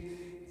city.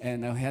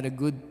 And I had a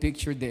good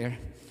picture there.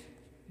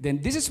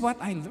 Then this is what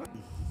I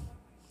learned.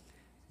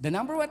 The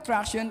number 1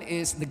 attraction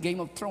is the Game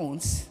of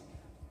Thrones.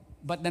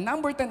 But the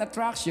number 10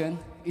 attraction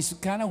is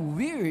kind of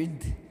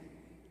weird.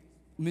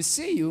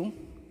 Museum,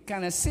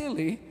 kind of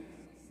silly.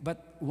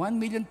 But 1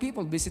 million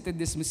people visited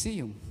this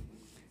museum.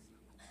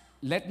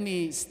 Let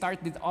me start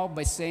it off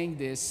by saying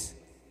this.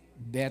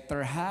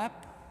 Better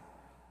hap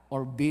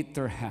or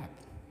bitter hap?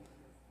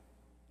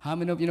 How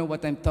many of you know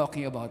what I'm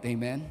talking about?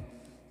 Amen?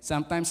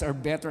 Sometimes our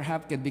better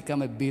half can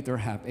become a bitter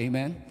half.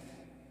 Amen?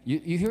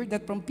 You hear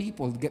that from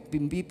people.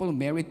 People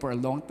married for a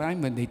long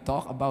time, when they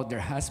talk about their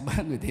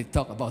husband, when they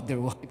talk about their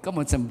wife. Come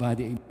on,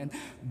 somebody. Amen.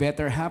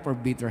 Better half or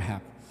bitter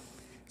half.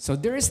 So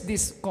there is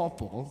this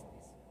couple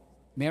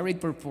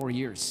married for 4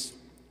 years,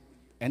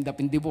 end up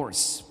in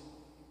divorce.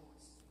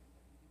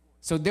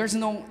 So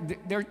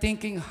they're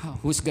thinking,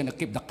 who's going to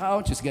keep the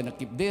couch, who's going to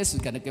keep this,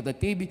 who's going to keep the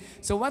TV.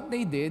 So what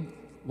they did,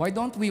 why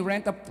don't we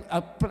rent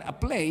a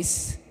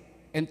place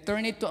and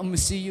turn it to a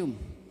museum?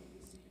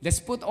 Let's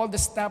put all the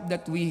stuff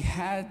that we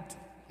had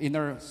in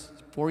our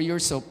 4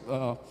 years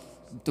of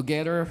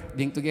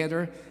being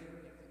together,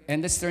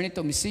 and let's turn it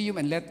to a museum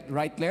and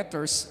write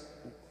letters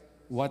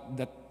what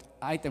that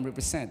item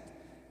represent.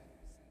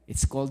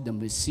 It's called the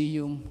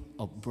Museum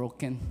of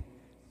Broken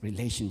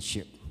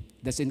Relationship.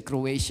 That's in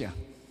Croatia.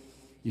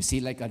 You see,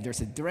 like there's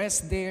a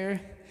dress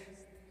there,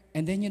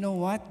 and then you know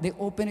what? They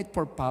open it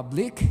for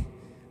public.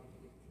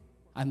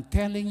 I'm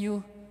telling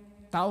you,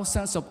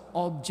 thousands of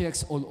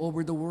objects all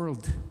over the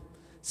world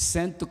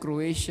sent to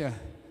Croatia,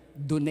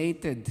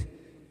 donated,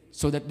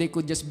 so that they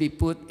could just be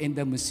put in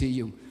the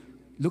museum.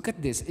 Look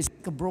at this. It's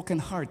like a broken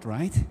heart,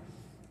 right?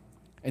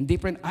 And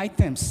different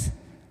items.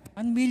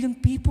 1 million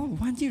people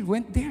 1 year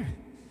went there.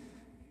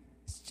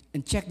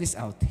 And check this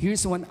out.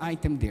 Here's one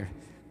item there.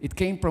 It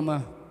came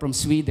from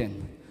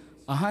Sweden.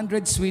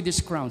 100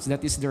 Swedish crowns,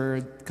 that is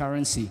their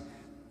currency.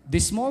 The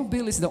small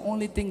bill is the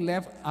only thing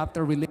left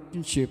after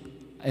relationship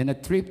and a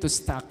trip to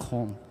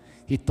Stockholm.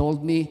 He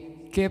told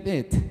me, keep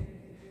it.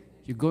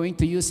 You're going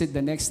to use it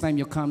the next time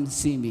you come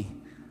see me,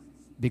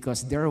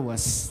 because there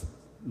was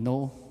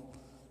no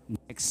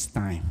next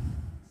time.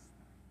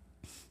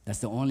 That's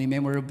the only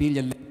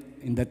memorabilia left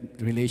in that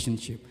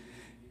relationship.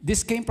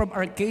 This came from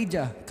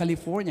Arcadia,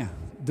 California.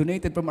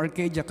 Donated from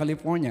Arcadia,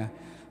 California.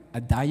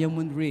 A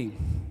diamond ring,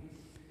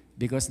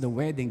 because the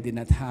wedding did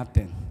not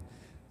happen.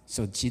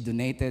 So she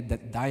donated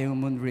that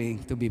diamond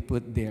ring to be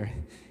put there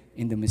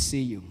in the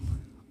Museum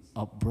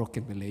of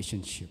Broken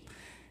Relationship.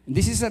 And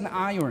this is an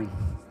iron,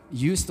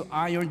 used to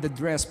iron the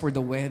dress for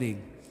the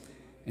wedding.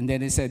 And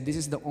then he said, this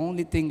is the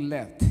only thing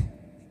left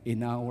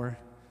in our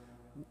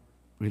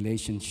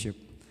relationship.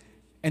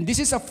 And this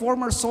is a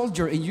former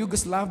soldier in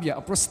Yugoslavia,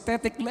 a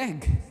prosthetic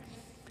leg.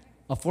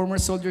 A former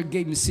soldier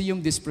gave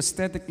museum this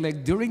prosthetic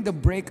leg. During the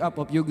breakup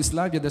of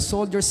Yugoslavia, the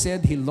soldier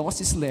said he lost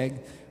his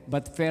leg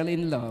but fell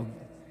in love.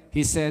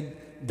 He said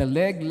the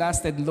leg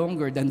lasted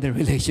longer than the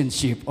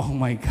relationship. Oh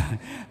my God.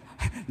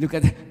 Look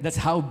at that. That's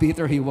how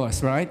bitter he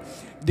was, right?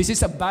 This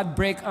is a bad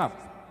breakup.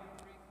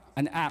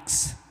 An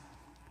axe.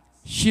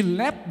 She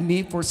left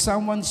me for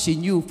someone she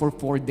knew for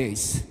 4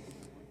 days.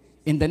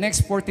 In the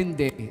next 14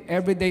 days,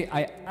 every day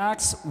I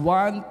axed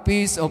one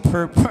piece of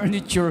her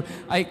furniture.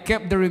 I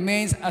kept the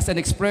remains as an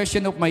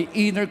expression of my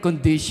inner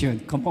condition.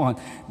 Come on,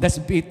 that's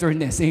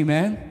bitterness,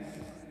 amen?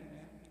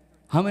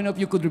 How many of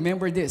you could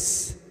remember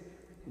this?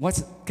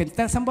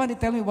 Can somebody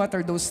tell me what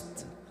are those?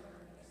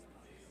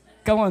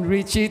 Come on,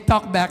 Richie,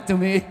 talk back to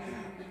me.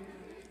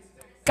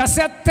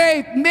 Cassette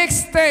tape,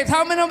 mixtape.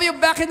 How many of you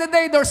back in the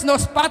day, there's no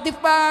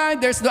Spotify,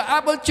 there's no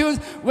Apple Tunes.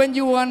 When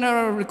you want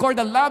to record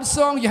a love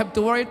song, you have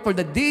to wait for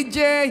the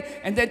DJ,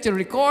 and then to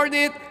record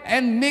it,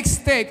 and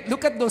mixtape.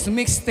 Look at those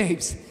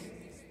mixtapes.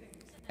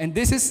 And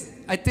this is,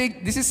 I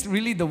think, this is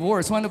really the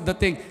worst. One of the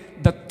things,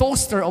 the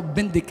toaster of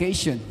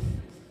vindication.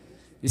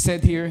 He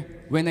said here,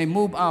 when I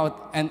move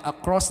out and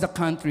across the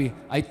country,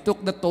 I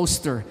took the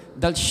toaster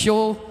that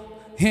show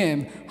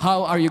him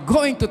how are you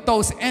going to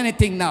toast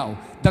anything now.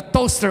 The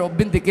toaster of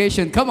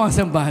vindication. Come on,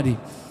 somebody.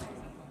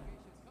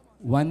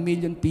 1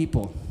 million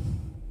people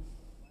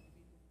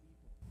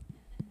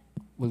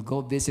will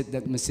go visit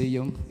that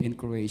museum in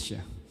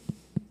Croatia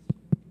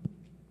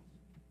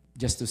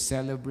just to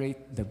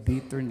celebrate the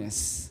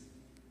bitterness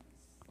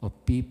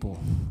of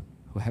people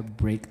who have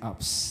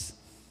breakups.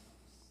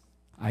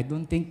 I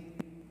don't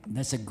think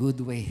that's a good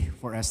way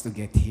for us to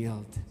get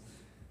healed,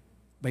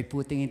 by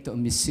putting into a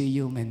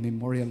museum and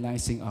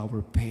memorializing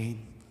our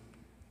pain.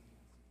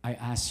 I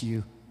ask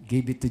you,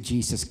 give it to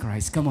Jesus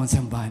Christ. Come on,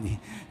 somebody.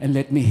 And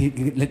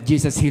let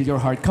Jesus heal your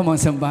heart. Come on,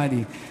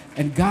 somebody.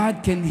 And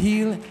God can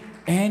heal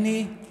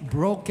any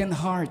broken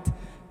heart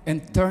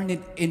and turn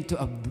it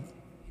into a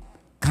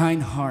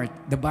kind heart.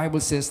 The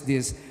Bible says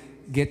this,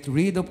 get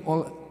rid of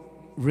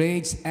all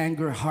rage,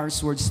 anger,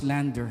 harsh words,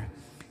 slander.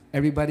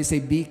 Everybody say,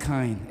 be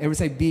kind. Everybody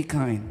say, be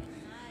kind.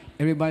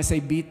 Everybody say,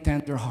 be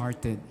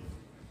tender-hearted.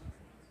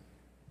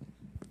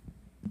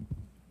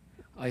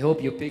 I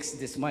hope you fix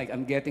this mic.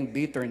 I'm getting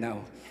bitter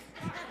now.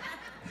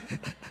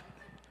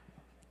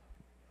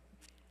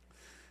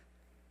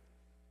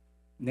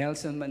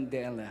 Nelson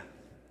Mandela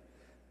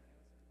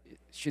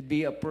should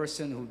be a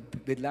person who,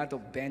 with a lot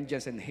of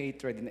vengeance and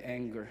hatred and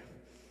anger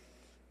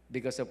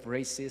because of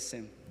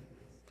racism.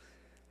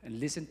 And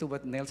listen to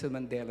what Nelson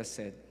Mandela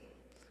said.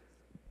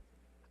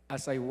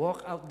 As I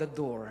walk out the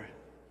door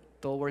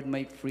toward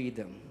my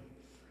freedom,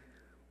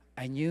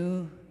 I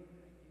knew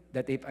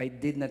that if I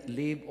did not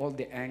leave all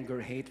the anger,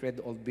 hatred,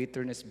 all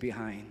bitterness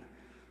behind,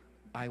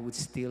 I would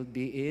still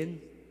be in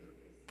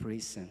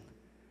prison.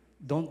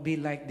 Don't be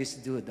like this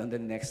dude on the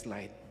next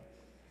slide.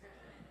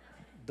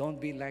 Don't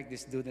be like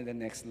this dude in the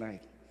next life.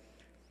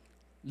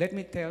 Let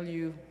me tell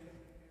you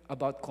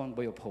about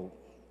Convoy of Hope.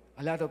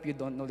 A lot of you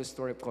don't know the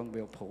story of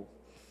Convoy of Hope.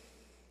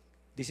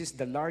 This is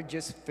the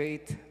largest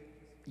faith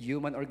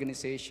human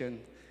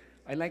organization.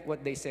 I like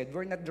what they said.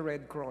 We're not the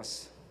Red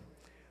Cross,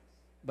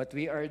 but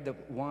we are the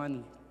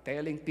one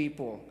telling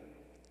people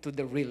to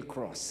the real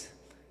cross.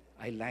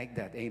 I like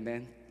that,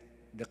 amen.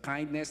 The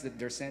kindness that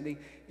they're sending.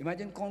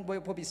 Imagine Convoy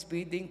of Hope is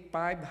feeding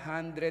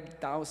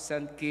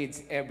 500,000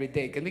 kids every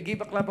day. Can we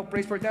give a clap of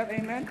praise for that,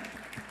 amen?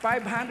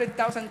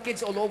 500,000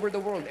 kids all over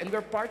the world, and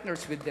we're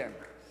partners with them.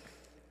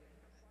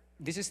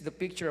 This is the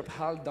picture of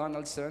Hal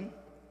Donaldson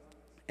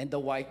and the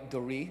wife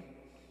Doree.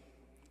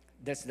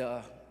 That's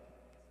how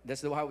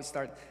we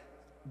start.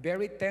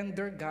 Very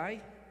tender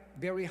guy,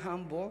 very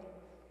humble,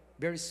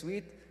 very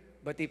sweet.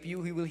 But if you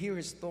will hear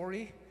his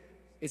story,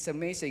 it's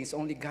amazing. It's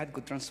only God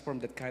could transform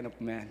that kind of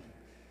man.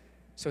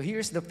 So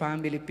here's the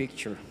family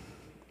picture.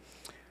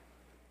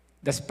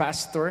 That's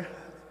Pastor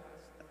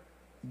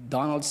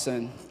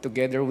Donaldson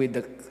together with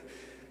the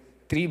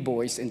 3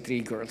 boys and 3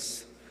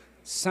 girls.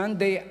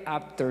 Sunday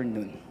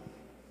afternoon,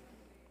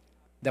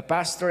 the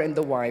pastor and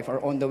the wife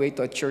are on the way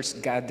to a church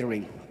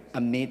gathering,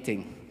 a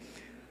meeting.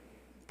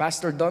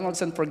 Pastor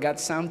Donaldson forgot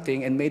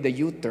something and made a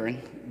U-turn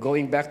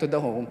going back to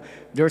the home.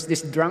 There's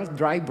this drunk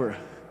driver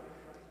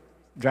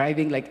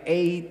driving like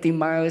 80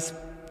 miles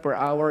per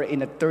hour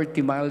in a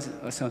 30 miles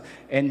or so,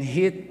 and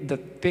hit the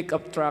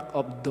pickup truck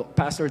of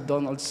Pastor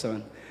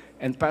Donaldson.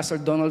 And Pastor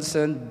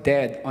Donaldson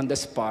dead on the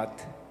spot,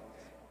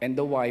 and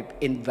the wife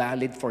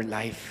invalid for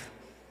life.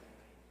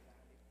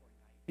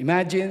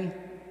 Imagine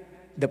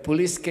the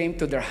police came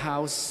to their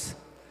house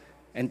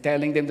and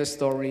telling them the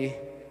story.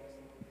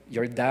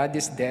 Your dad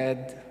is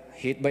dead,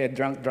 hit by a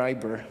drunk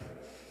driver,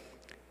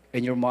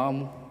 and your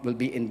mom will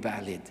be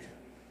invalid.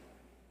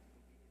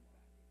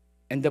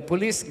 And the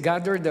police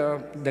gathered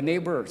the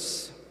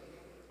neighbors.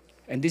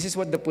 And this is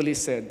what the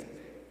police said.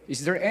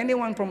 Is there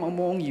anyone from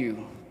among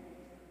you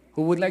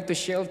who would like to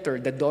shelter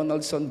the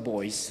Donaldson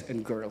boys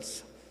and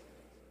girls?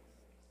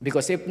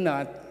 Because if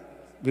not,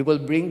 we will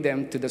bring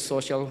them to the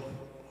social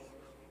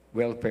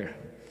welfare.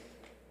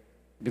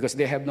 Because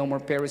they have no more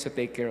parents to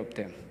take care of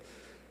them.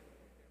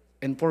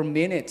 And for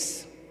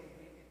minutes,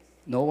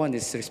 no one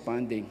is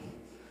responding.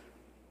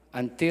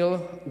 Until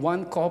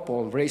one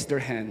couple raised their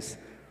hands.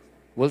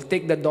 We'll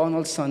take the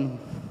Donaldson,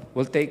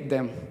 we'll take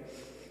them,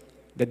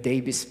 the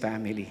Davis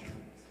family.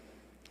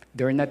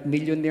 They're not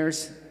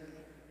millionaires.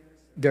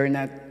 They're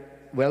not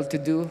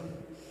well-to-do.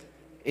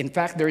 In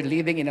fact, they're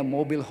living in a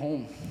mobile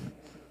home.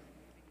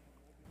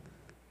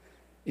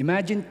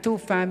 Imagine 2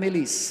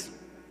 families,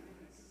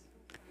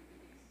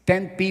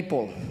 10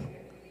 people,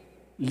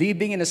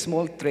 living in a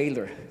small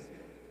trailer.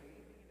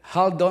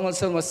 Hal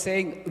Donaldson was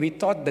saying, we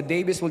thought the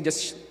Davis will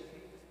just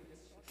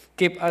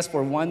keep us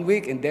for 1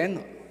 week, and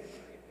then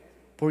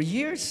for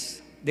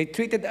years, they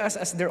treated us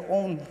as their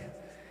own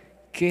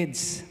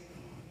kids.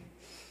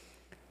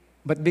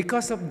 But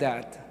because of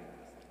that,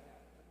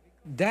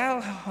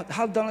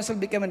 Hal Donaldson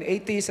became an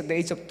atheist at the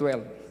age of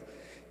 12.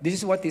 This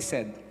is what he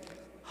said.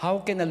 How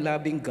can a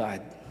loving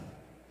God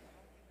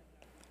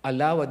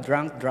allow a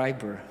drunk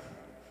driver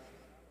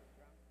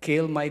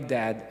kill my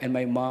dad and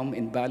my mom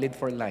invalid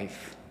for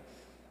life?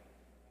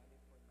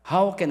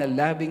 How can a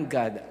loving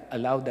God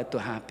allow that to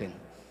happen?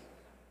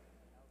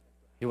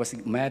 He was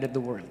mad at the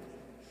world.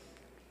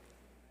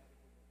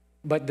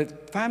 But the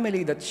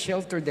family that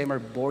sheltered them are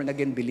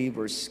born-again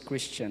believers,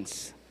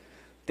 Christians,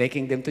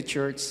 taking them to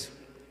church,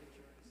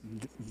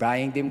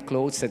 buying them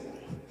clothes at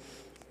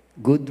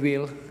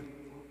Goodwill,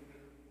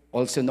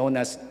 also known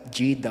as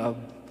GW,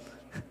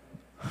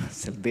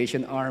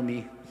 Salvation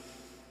Army.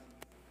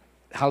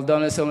 Hal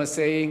Donaldson was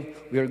saying,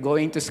 we are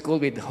going to school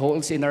with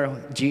holes in our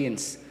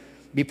jeans.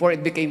 Before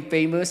it became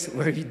famous,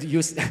 where you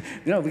used,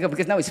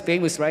 because now it's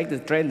famous, right? The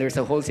trend, there's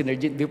a holes in their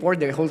jeans. Before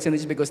there are holes in their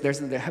jeans because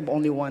they have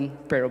only one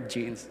pair of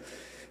jeans.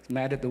 It's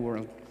mad at the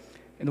world.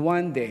 And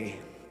one day,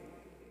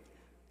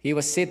 he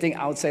was sitting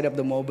outside of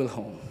the mobile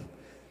home.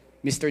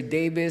 Mr.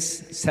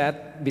 Davis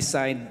sat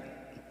beside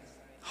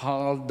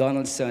Hal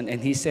Donaldson, and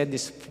he said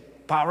these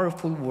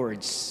powerful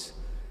words: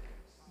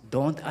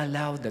 don't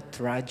allow the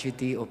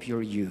tragedy of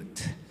your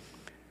youth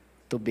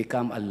to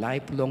become a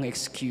lifelong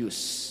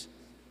excuse,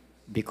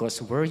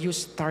 because where you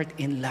start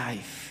in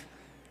life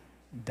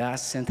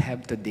doesn't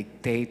have to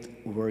dictate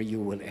where you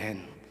will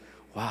end.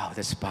 Wow,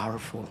 that's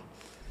powerful.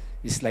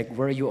 It's like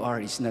where you are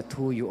is not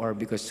who you are,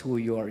 because who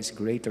you are is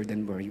greater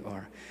than where you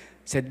are.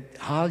 Said,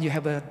 Hal, you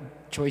have a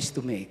choice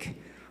to make.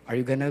 Are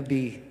you gonna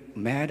be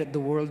mad at the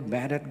world,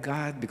 mad at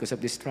God because of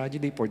this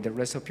tragedy for the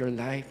rest of your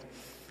life?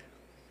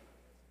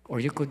 Or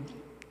you could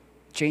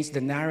change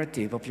the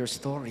narrative of your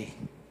story,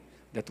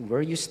 that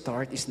where you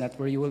start is not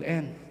where you will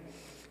end.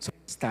 So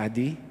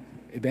study,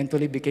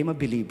 eventually became a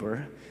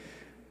believer,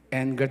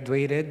 and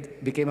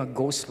graduated, became a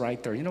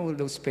ghostwriter. You know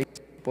those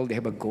people, they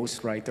have a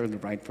ghostwriter to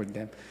write for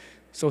them.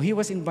 So he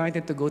was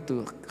invited to go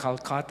to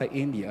Calcutta,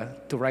 India,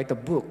 to write a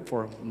book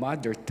for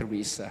Mother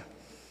Teresa.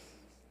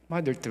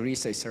 Mother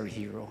Teresa is our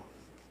hero.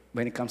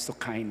 when it comes to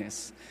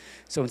kindness.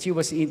 So when she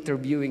was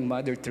interviewing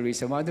Mother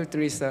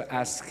Teresa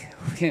asked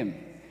him,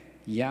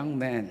 young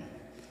man,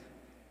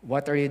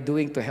 what are you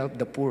doing to help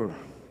the poor?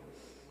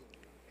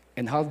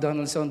 And Hal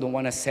Donaldson don't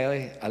want to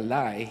say a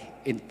lie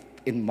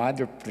in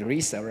Mother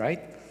Teresa,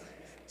 right?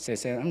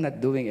 Says, I'm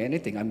not doing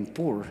anything. I'm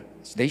poor.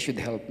 So they should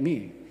help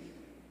me.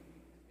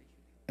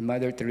 And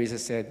Mother Teresa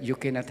said, you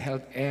cannot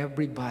help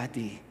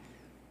everybody,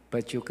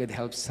 but you could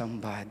help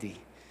somebody.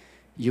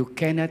 You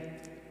cannot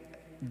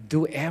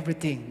do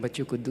everything, but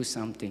you could do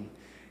something.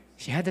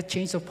 She had a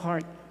change of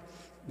heart.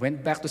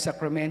 Went back to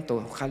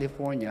Sacramento,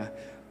 California,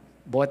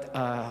 bought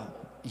a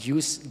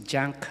used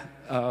junk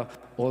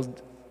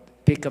old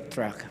pickup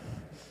truck.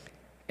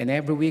 And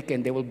every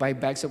weekend they will buy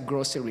bags of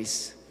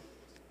groceries.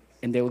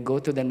 And they will go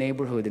to the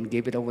neighborhood and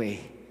give it away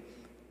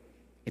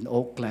in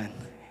Oakland.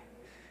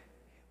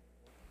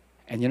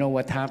 And you know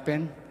what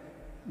happened?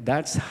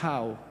 That's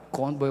how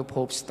Convoy of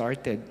Hope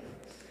started.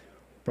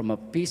 From a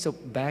piece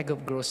of bag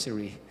of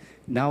grocery,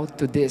 now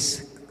to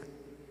this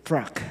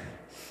truck.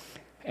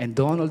 And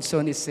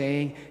Donaldson is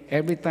saying,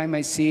 every time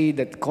I see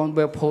that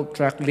Convoy of Hope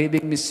truck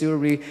leaving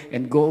Missouri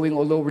and going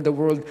all over the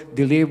world,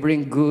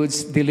 delivering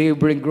goods,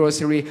 delivering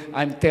grocery,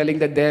 I'm telling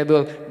the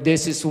devil,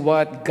 this is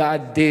what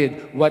God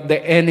did. What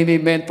the enemy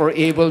meant for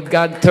evil,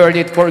 God turned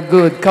it for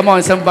good. Come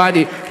on,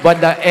 somebody.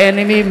 What the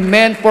enemy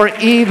meant for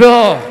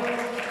evil,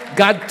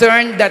 God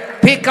turned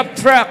that pickup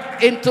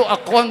truck into a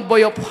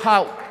Convoy of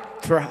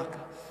Hope truck.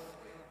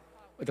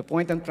 But the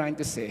point I'm trying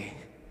to say,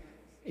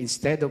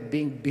 instead of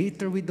being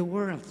bitter with the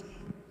world,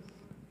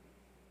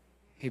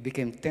 he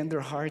became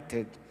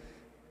tender-hearted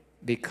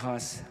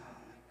because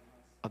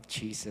of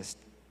Jesus.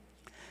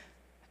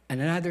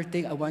 And another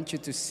thing, I want you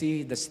to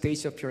see the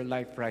stage of your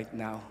life right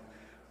now.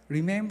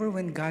 Remember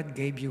when God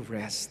gave you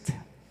rest.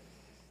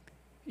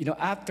 You know,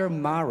 after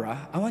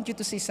Mara, I want you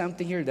to see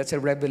something here that's a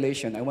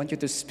revelation. I want you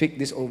to speak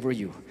this over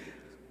you.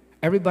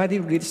 Everybody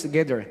read this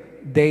together.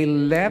 They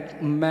left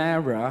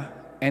Mara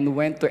and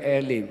went to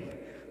Elim,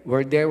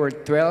 where there were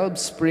 12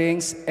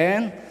 springs,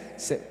 and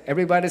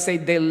everybody say,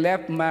 they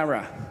left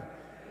Mara.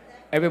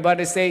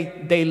 Everybody say,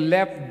 they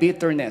left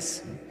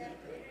bitterness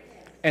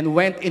and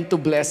went into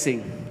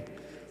blessing.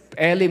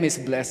 Elim is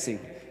blessing.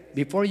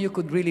 Before you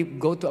could really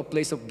go to a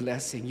place of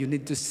blessing, you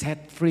need to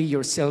set free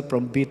yourself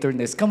from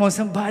bitterness. Come on,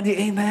 somebody,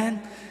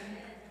 amen?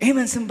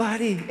 Amen,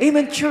 somebody.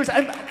 Amen, church.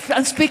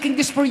 I'm speaking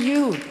this for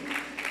you.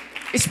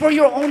 It's for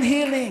your own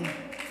healing.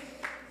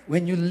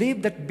 When you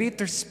leave that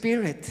bitter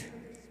spirit,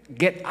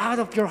 get out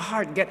of your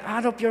heart, get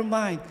out of your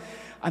mind.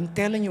 I'm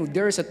telling you,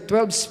 there's a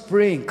 12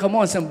 spring. Come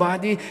on,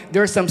 somebody.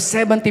 There's some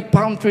 70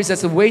 palm trees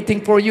that's waiting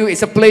for you.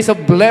 It's a place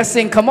of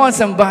blessing. Come on,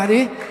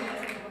 somebody.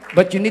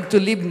 But you need to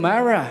leave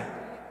Mara.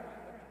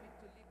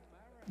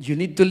 You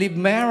need to leave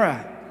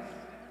Mara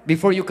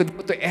before you could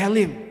go to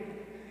Elim.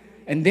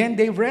 And then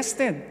they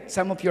rested.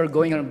 Some of you are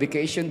going on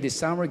vacation this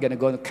summer, going to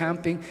go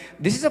camping.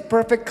 This is a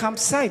perfect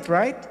campsite,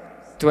 right?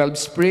 12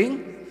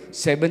 spring,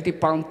 70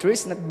 palm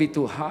trees, not be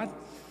too hot.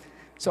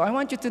 So I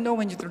want you to know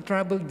when you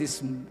travel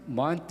this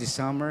month, this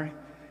summer,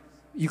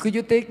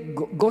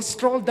 go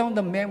stroll down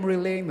the memory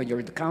lane when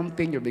you're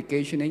camping, you're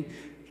vacationing.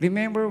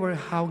 Remember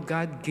how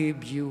God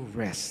gave you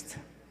rest.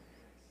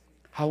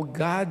 How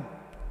God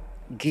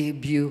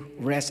gave you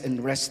rest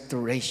and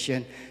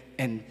restoration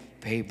and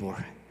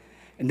favor.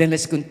 And then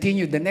let's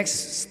continue. The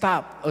next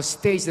stop or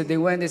stage that they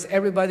went is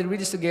everybody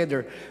read this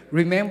together.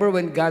 Remember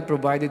when God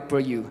provided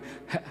for you.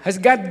 Has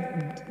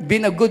God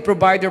been a good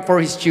provider for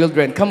His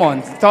children? Come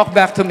on, talk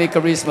back to me,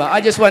 Charisma.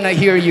 I just want to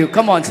hear you.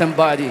 Come on,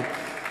 somebody.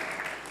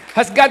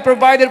 Has God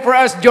provided for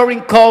us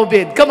during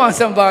COVID? Come on,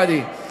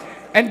 somebody.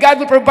 And God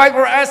will provide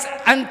for us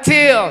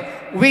until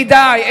we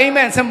die.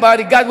 Amen,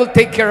 somebody. God will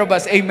take care of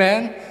us.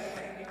 Amen.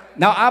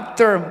 Now,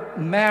 after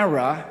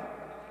Mara,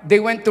 they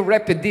went to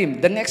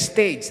Rephidim, the next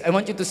stage. I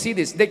want you to see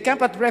this. They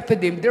camped at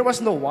Rephidim. There was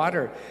no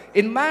water.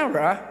 In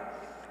Mara,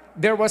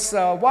 there was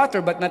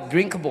water, but not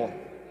drinkable.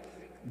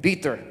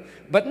 Bitter.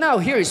 But now,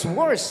 here is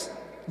worse.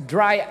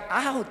 Dry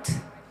out.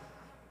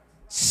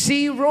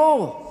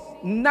 Zero.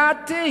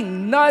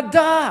 Nothing.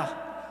 Nada.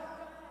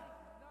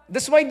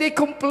 That's why they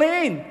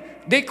complained.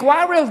 They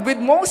quarreled with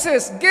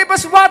Moses. Give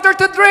us water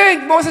to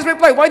drink. Moses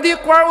replied, why do you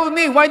quarrel with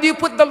me? Why do you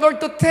put the Lord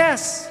to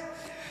test?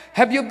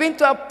 Have you been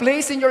to a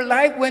place in your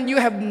life when you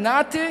have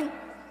nothing?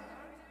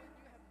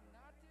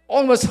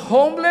 Almost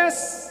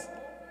homeless?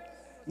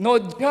 No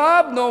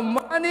job, no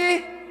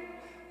money?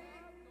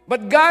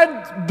 But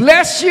God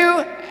blessed you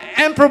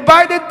and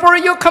provided for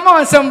you. Come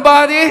on,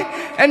 somebody.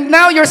 And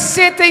now you're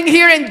sitting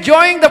here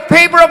enjoying the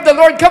favor of the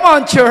Lord. Come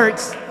on,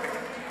 church.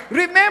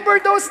 Remember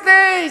those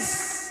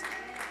days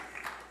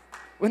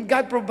when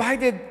God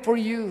provided for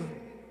you.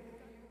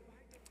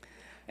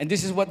 And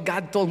this is what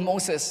God told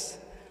Moses.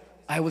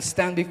 I will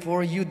stand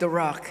before you, the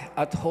rock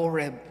at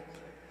Horeb.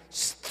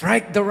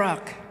 Strike the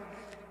rock,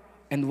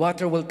 and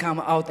water will come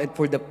out and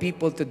for the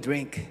people to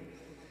drink.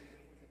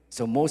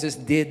 So Moses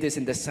did this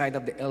in the sight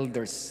of the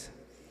elders.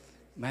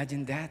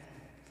 Imagine that.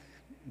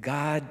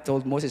 God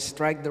told Moses,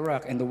 strike the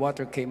rock, and the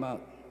water came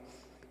out.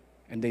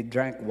 And they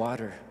drank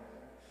water.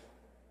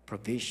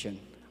 provision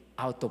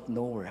out of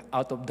nowhere,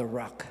 out of the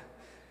rock.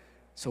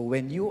 So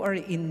when you are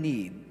in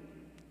need,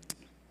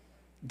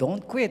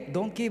 don't quit,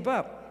 don't give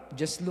up.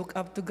 Just look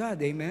up to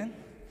God, amen?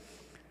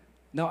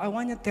 Now, I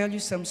want to tell you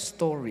some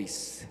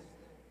stories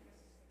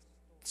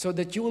so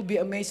that you will be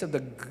amazed of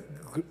the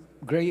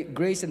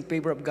grace and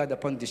favor of God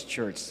upon this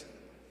church.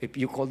 If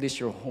you call this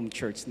your home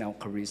church now,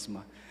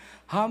 Charisma.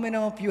 How many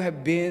of you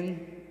have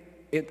been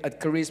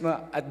at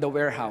Charisma at the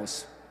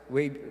warehouse?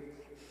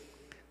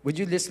 Would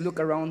you just look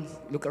around?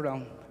 Look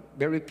around.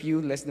 Very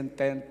few, less than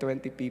 10,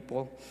 20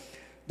 people.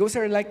 Those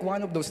are like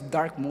one of those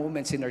dark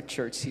moments in our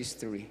church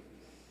history.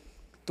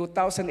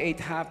 2008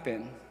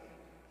 happened.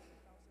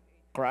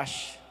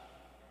 Crash.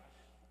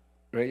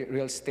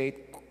 Real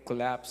estate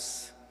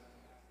collapse.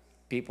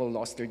 People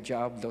lost their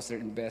job, lost their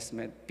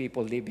investment.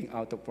 People living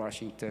out of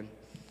Washington.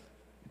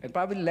 And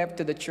probably left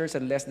to the church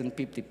at less than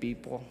 50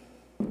 people.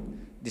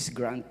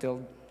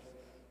 Disgruntled.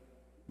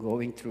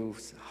 Going through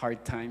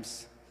hard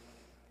times.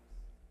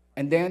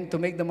 And then, to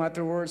make the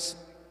matter worse,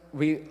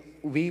 we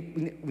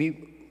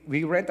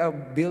rent a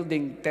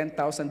building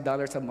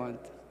 $10,000 a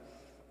month.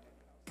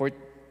 For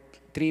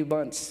 3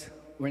 months,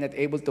 we're not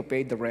able to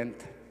pay the rent.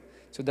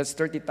 So that's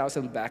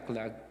 $30,000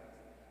 backlog.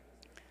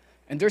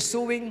 And they're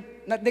suing,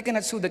 they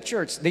cannot sue the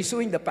church, they're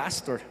suing the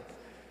pastor.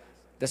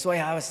 That's why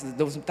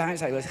those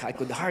times I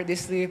could hardly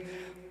sleep.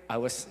 I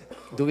was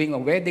doing a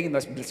wedding in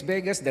Las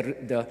Vegas.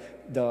 The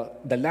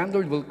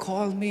landlord will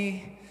call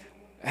me.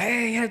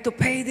 Hey, you have to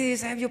pay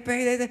this, have you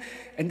paid it?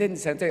 And then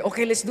say,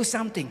 okay, let's do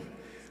something.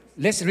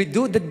 Let's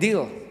redo the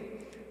deal.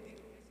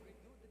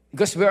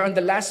 Because we're on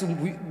the last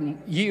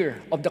year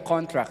of the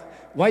contract.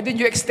 Why didn't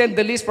you extend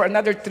the lease for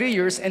another 3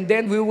 years and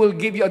then we will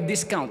give you a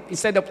discount?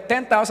 Instead of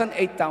 $10,000,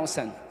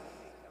 $8,000.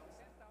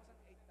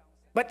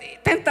 But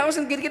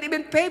 $10,000 can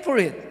even pay for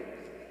it.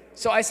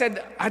 So I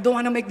said, I don't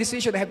want to make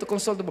decision. I have to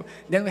consult the board.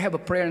 Then we have a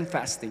prayer and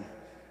fasting.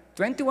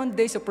 21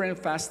 days of prayer and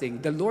fasting.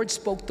 The Lord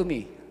spoke to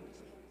me.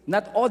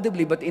 Not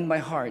audibly, but in my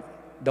heart.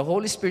 The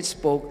Holy Spirit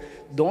spoke,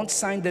 don't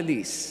sign the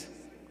lease.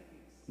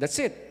 That's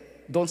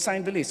it. Don't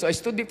sign the lease. So I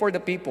stood before the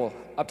people.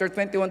 After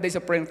 21 days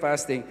of prayer and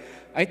fasting,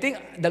 I think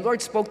the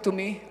Lord spoke to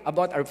me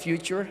about our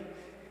future.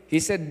 He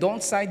said,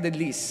 don't sign the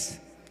lease.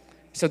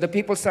 So the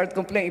people start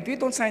complaining, if you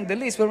don't sign the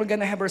lease, when we're going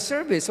to have our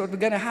service, what's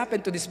going to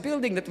happen to this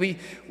building that we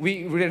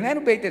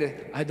renovated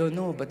it? I don't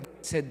know, but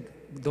God said,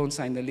 don't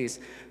sign the lease.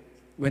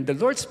 When the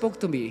Lord spoke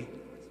to me,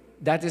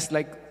 that is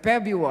like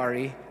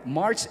February,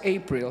 March,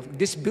 April,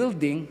 this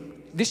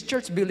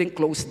church building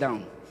closed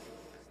down.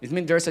 It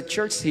means there's a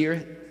church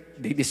here,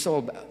 they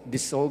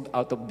dissolved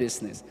out of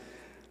business.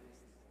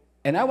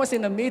 And I was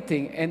in a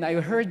meeting, and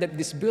I heard that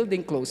this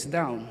building closed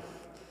down.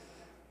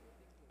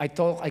 I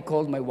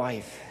called my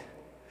wife.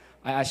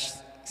 I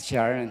asked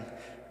Sharon,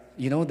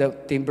 you know, the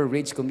Timber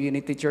Ridge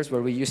Community Church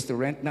where we used to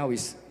rent now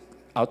is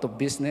out of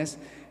business.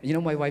 You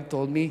know, my wife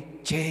told me,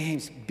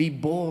 James, be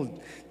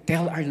bold.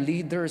 Tell our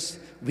leaders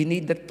we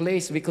need that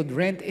place. We could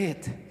rent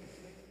it.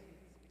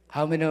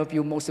 How many of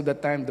you, most of the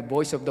time, the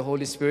voice of the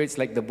Holy Spirit is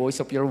like the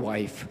voice of your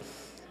wife?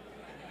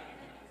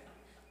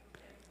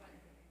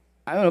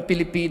 I don't know,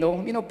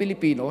 Filipino. You know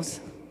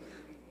Filipinos?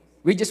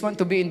 We just want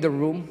to be in the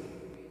room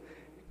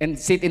and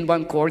sit in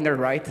one corner,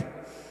 right?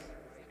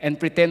 And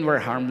pretend we're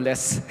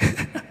harmless.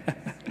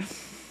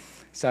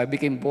 So I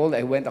became bold.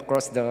 I went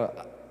across the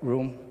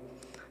room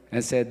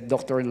and said,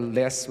 Dr.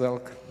 Leswell,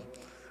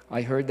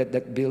 I heard that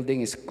that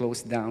building is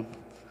closed down.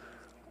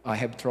 I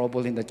have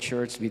trouble in the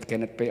church. We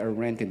cannot pay our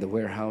rent in the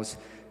warehouse.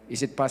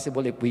 Is it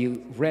possible if we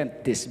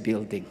rent this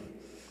building?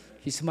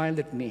 He smiled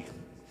at me.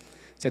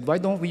 Said, why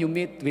don't you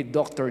meet with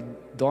Dr.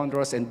 Don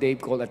Ross and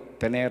Dave Cole at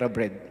Panera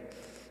Bread?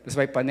 That's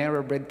why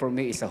Panera Bread for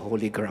me is a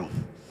holy ground.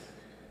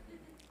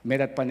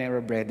 Met at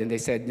Panera Bread, and they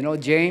said, you know,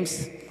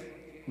 James,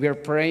 we're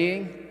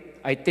praying.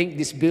 I think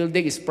this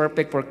building is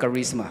perfect for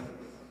Charisma.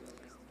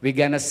 We're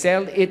gonna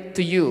sell it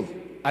to you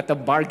at a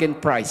bargain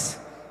price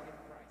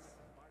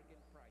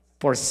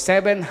for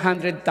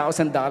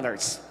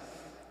 $700,000.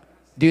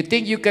 Do you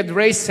think you could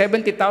raise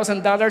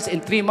 $70,000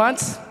 in 3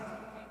 months?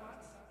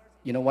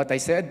 You know what I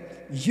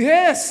said?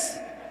 Yes!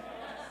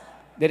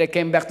 Then I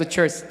came back to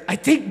church. I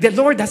think the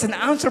Lord has an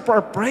answer for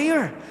our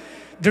prayer.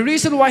 The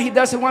reason why He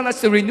doesn't want us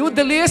to renew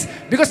the lease,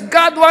 because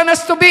God wants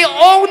us to be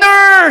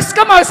owners.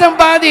 Come on,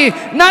 somebody.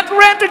 Not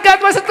renter.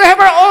 God wants us to have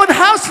our own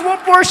house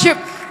of worship.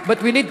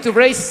 But we need to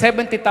raise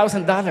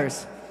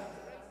 $70,000.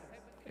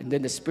 And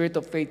then the spirit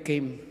of faith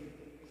came.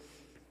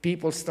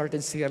 People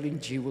started selling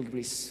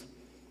jewelries.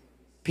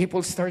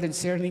 People started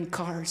selling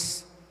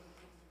cars.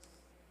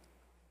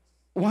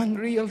 One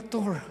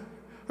realtor,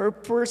 her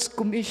first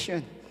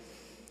commission,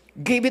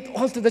 gave it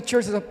all to the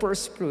church as a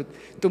first fruit.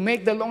 To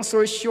make the long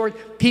story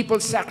short, people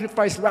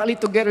sacrificed,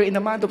 rallied together in a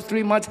month of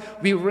 3 months.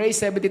 We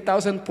raised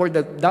 $70,000 for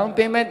the down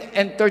payment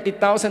and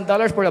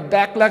 $30,000 for the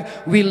backlog.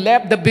 We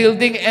left the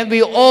building and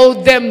we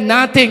owed them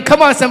nothing.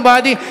 Come on,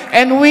 somebody.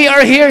 And we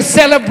are here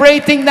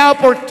celebrating now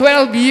for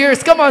 12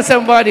 years. Come on,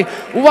 somebody.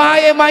 Why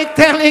am I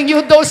telling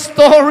you those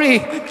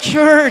stories?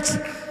 Church,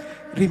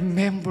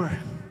 remember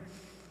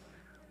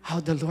how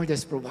the Lord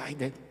has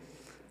provided.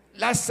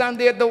 Last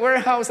Sunday at the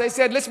warehouse, I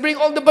said, let's bring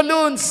all the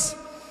balloons.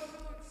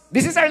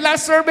 This is our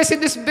last service in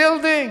this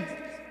building.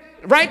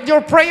 Write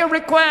your prayer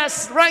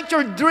requests. Write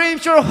your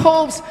dreams, your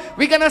hopes.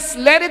 We're going to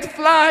let it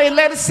fly.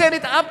 Let us set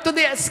it up to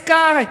the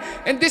sky.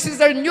 And this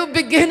is our new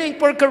beginning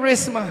for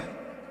Charisma.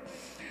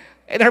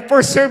 And our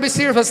first service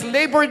here was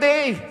Labor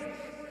Day.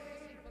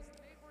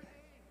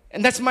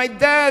 And that's my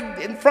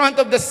dad in front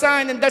of the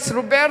sign. And that's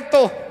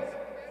Roberto.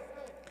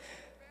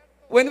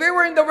 When we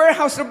were in the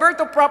warehouse,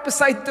 Roberto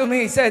prophesied to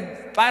me. He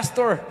said,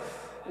 Pastor,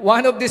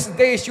 one of these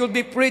days you'll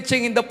be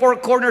preaching in the four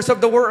corners of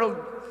the world.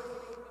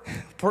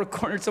 Four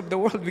corners of the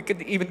world, we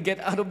could even get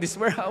out of this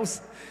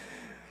warehouse.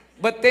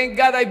 But thank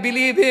God I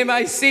believe Him.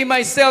 I see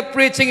myself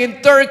preaching in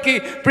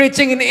Turkey,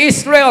 preaching in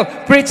Israel,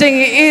 preaching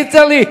in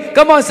Italy.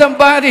 Come on,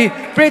 somebody.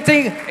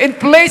 Preaching in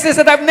places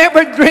that I've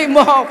never dreamed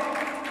of.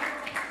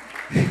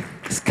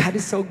 Because God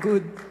is so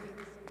good.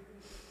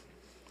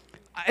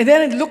 And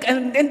then I look,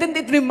 and then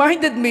it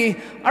reminded me,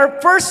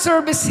 our first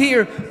service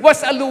here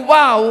was a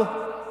luau.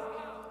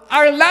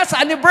 Our last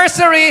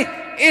anniversary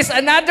is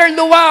another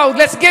luau.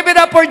 Let's give it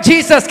up for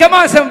Jesus. Come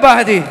on,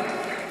 somebody.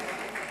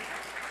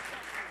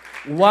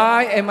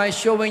 Why am I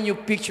showing you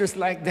pictures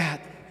like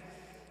that?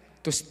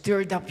 To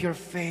stir up your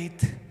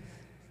faith.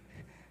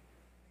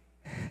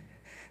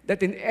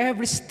 That in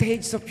every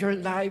stage of your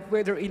life,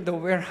 whether in the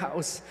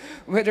warehouse,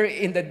 whether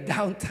in the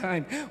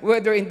downtime,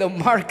 whether in the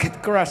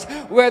market crush,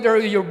 whether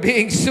you're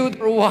being sued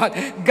or what,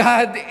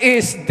 God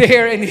is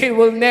there and He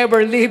will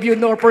never leave you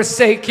nor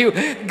forsake you.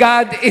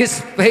 God is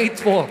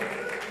faithful.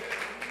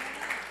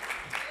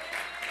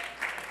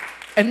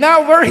 And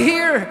now we're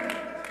here.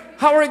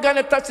 How are we going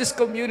to touch this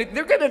community?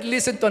 They're going to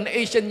listen to an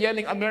Asian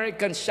yelling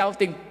American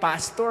shouting,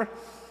 Pastor.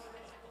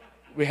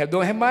 We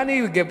don't have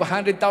money. We gave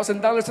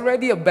 $100,000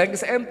 already. A bank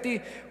is empty.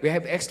 We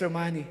have extra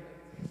money.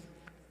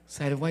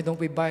 So why don't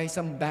we buy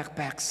some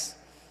backpacks?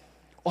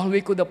 All we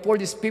could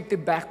afford is 50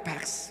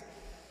 backpacks.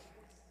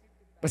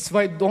 That's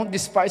why don't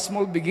despise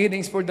small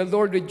beginnings, for the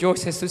Lord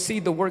rejoices to see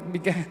the work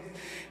began.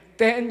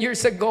 10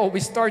 years ago,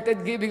 we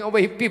started giving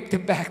away 50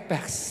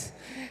 backpacks.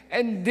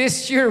 And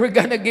this year, we're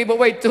going to give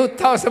away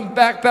 2,000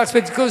 backpacks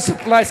with school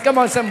supplies. Come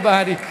on,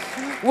 somebody.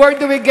 Where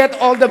do we get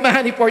all the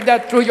money for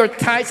that? Through your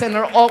tithes and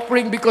our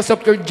offering, because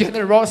of your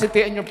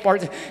generosity and your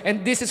part.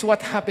 And this is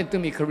what happened to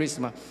me,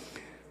 Charisma.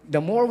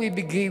 The more we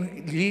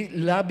begin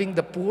loving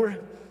the poor,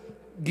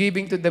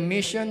 giving to the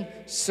mission,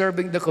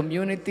 serving the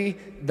community,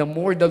 the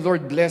more the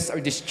Lord bless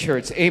this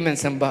church. Amen,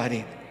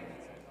 somebody.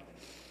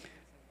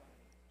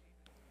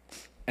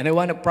 And I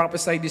want to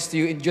prophesy this to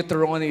you in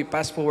Deuteronomy.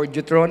 Fast forward,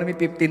 Deuteronomy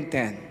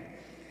 15:10.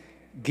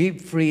 Give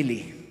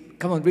freely.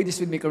 Come on, read this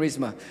with me,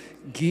 Charisma.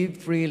 Give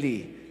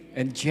freely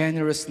and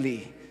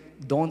generously.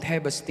 Don't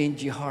have a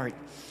stingy heart.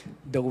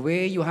 The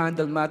way you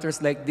handle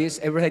matters like this,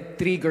 everybody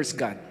triggers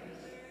God.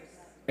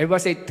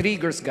 Everybody say,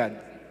 triggers God.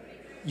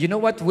 You know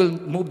what will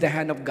move the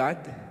hand of God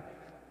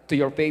to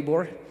your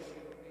favor?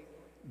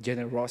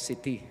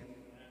 Generosity.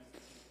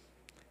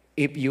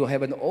 If you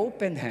have an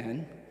open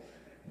hand,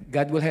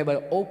 God will have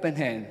an open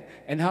hand.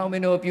 And how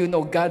many of you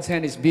know God's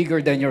hand is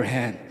bigger than your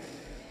hand?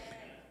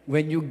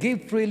 When you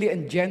give freely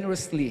and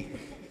generously,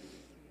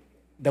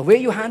 the way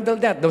you handle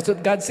that, that's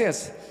what God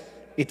says,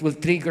 it will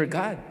trigger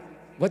God.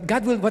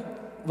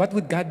 What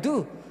would God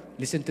do?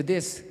 Listen to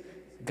this.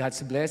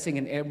 God's blessing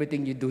in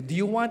everything you do. Do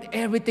you want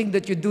everything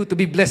that you do to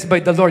be blessed by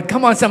the Lord?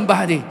 Come on,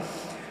 somebody.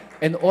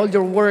 And all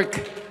your work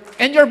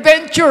and your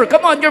venture.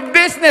 Come on, your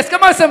business.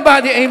 Come on,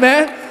 somebody.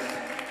 Amen.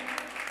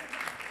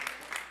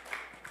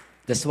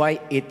 That's why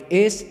it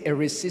is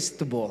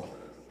irresistible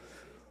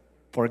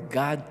for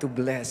God to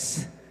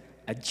bless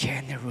a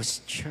generous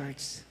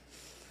church.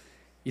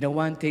 You know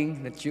one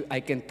thing that I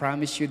can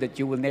promise you that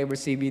you will never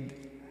see me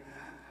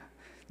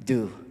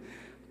do?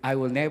 I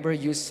will never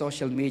use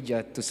social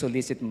media to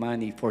solicit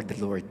money for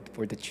the Lord,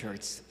 for the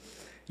church.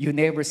 You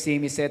never see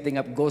me setting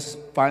up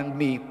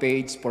GoFundMe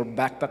page for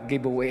backpack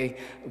giveaway.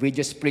 We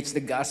just preach the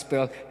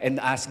gospel and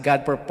ask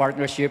God for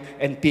partnership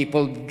and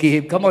people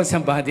give. Come on,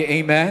 somebody.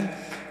 Amen.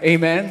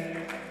 Amen.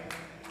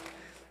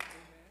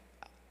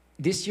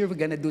 This year, we're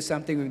going to do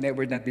something we've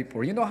never done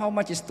before. You know how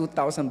much is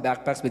 2,000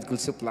 backpacks with good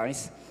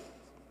supplies?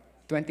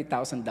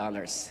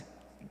 $20,000.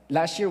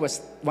 Last year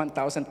was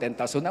 1,000,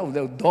 10,000. So now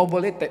they'll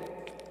double it.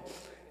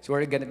 So where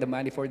are you going to get the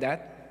money for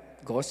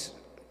that? Goes.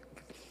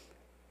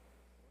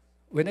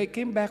 When I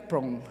came back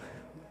from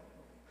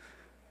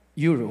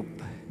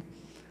Europe,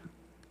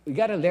 we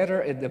got a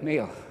letter in the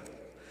mail.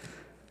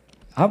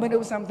 How many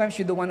of you sometimes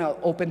you don't want to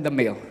open the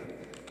mail?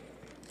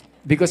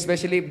 Because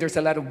especially if there's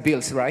a lot of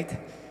bills, right?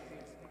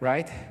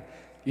 Right?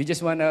 You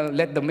just want to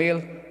let the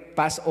mail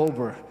pass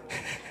over.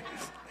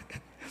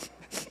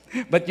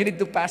 But you need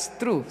to pass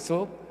through,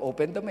 so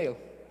open the mail.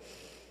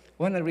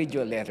 I want to read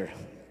you a letter.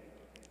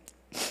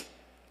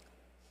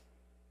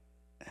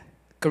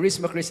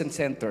 Charisma Christian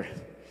Center.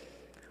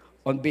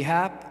 On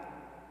behalf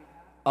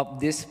of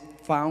this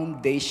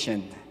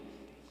foundation,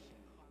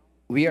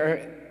 we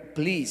are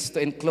pleased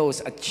to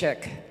enclose a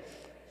check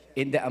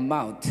in the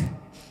amount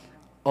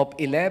of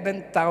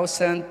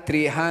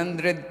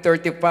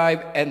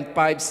 11,335 and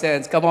 5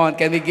 cents. Come on,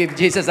 can we give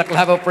Jesus a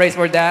clap of praise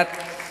for that?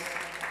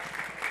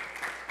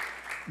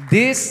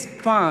 These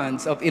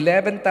funds of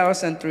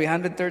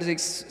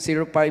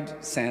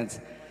 11,336.05 cents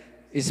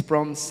is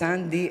from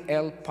Sandy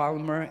L.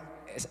 Palmer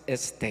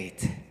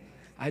Estate.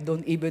 I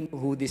don't even know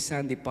who this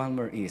Sandy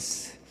Palmer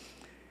is.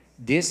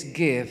 This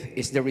gift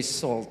is the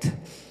result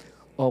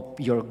of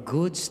your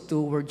good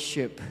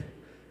stewardship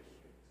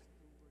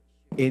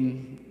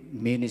in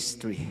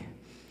ministry.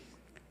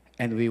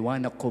 And we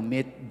want to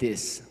commit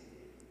this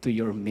to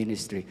your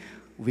ministry.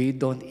 We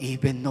don't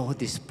even know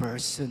this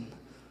person.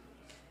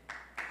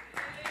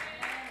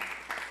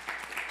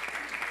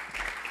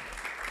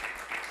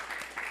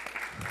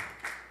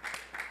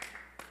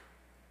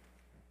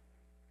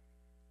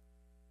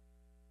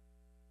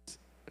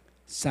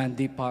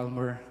 Sandy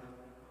Palmer,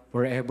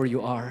 wherever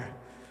you are,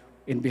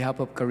 in behalf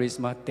of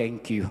Charisma,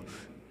 thank you.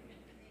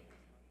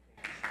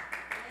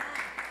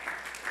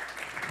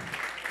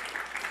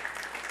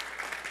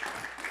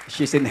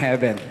 She's in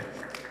heaven.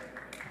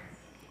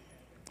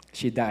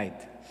 She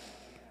died,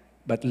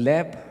 but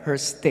left her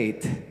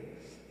state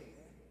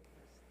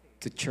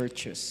to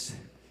churches.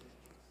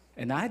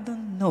 And I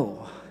don't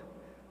know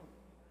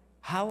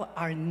how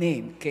our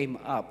name came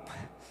up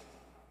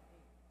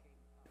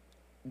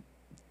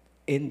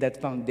in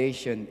that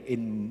foundation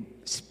in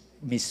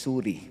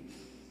Missouri.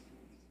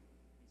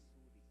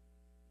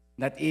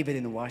 Not even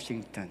in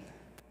Washington.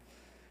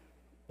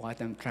 What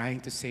I'm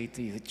trying to say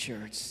to you,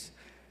 church,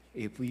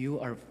 if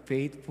you are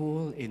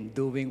faithful in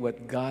doing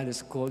what God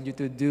has called you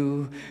to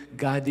do,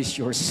 God is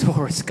your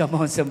source. Come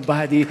on,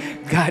 somebody.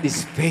 God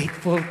is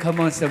faithful.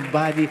 Come on,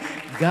 somebody.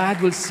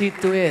 God will see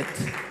to it.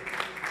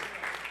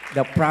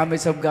 The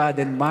promise of God,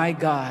 and my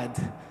God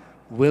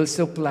will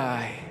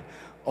supply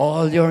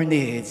all your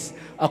needs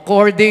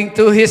according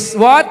to His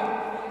what?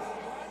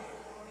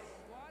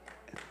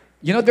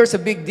 You know, there's a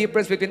big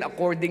difference between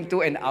according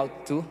to and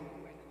out to.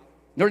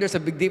 No, there's a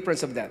big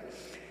difference of that.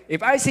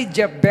 If I see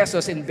Jeff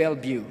Bezos in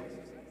Bellevue,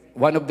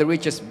 one of the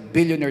richest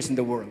billionaires in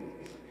the world,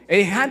 and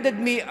he handed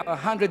me a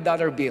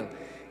 $100 bill,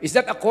 is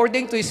that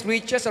according to his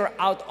riches or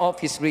out of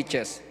his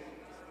riches?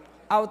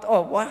 Out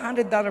of.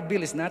 $100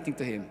 bill is nothing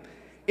to him.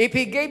 If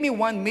he gave me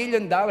 $1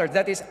 million,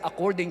 that is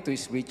according to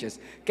his riches.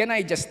 Can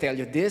I just tell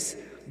you this?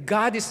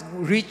 God is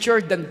richer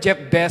than Jeff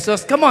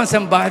Bezos. Come on,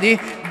 somebody.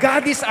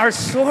 God is our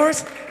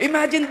source.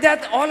 Imagine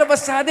that all of a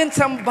sudden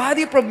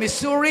somebody from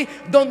Missouri,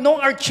 don't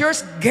know our church,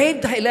 gave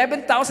the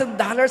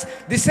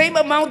 $11,000, the same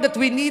amount that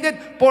we needed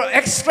for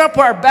extra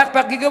for our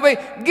backpack giveaway.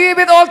 Give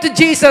it all to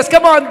Jesus.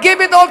 Come on,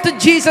 give it all to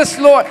Jesus,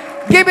 Lord.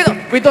 Give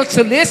it. We don't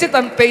solicit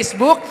on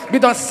Facebook. We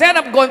don't set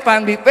up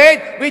GoFundMe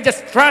page. We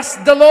just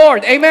trust the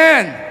Lord.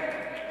 Amen.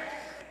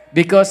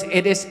 Because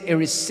it is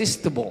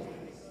irresistible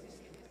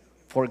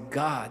for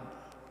God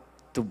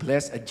to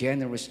bless a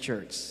generous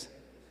church.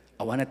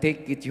 I want to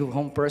take it you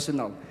home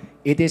personal.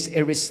 It is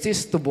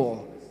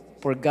irresistible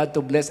for God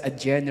to bless a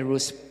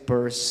generous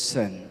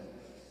person.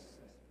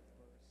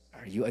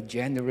 Are you a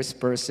generous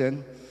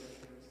person?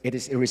 It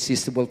is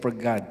irresistible for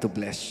God to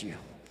bless you.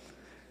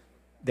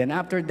 Then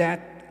after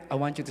that, I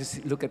want you to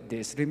look at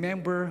this.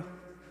 Remember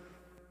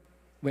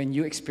when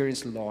you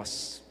experience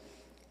loss.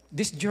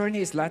 This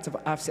journey is lots of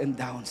ups and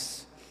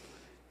downs.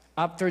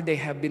 After they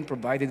have been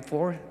provided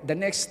for, the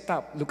next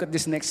stop, look at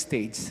this next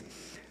stage.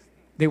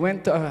 They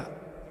went to,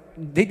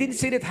 they didn't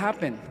see it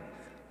happen.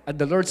 At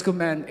the Lord's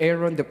command,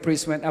 Aaron the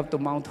priest went up to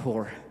Mount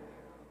Hor,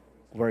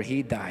 where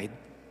he died.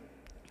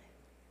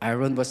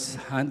 Aaron was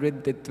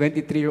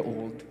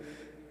 123-year-old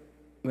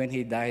when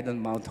he died on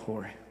Mount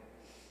Hor.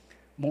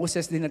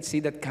 Moses did not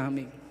see that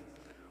coming.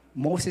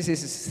 Moses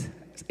is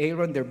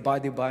Aaron, their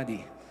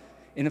body.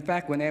 In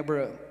fact,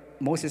 whenever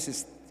Moses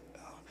is,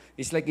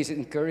 it's like his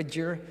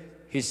encourager,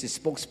 he's his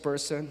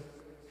spokesperson.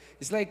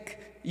 It's like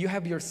you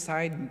have your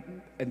side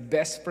and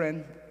best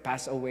friend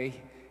pass away,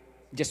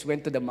 just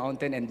went to the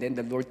mountain and then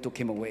the Lord took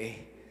him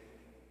away.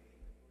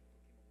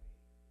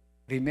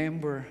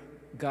 Remember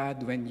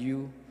God when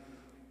you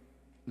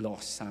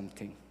lost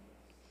something.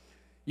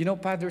 You know,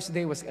 Father's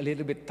Day was a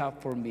little bit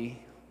tough for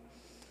me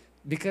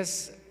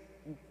because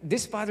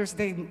this Father's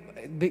Day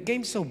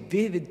became so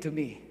vivid to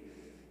me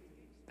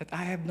that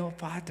I have no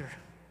father.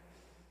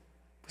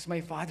 Because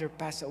my father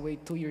passed away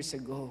 2 years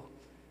ago.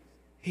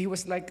 He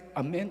was like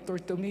a mentor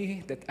to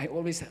me that I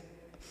always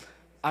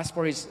asked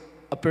for his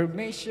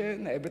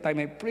affirmation. Every time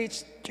I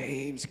preached,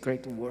 James,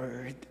 great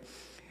word.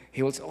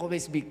 He will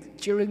always be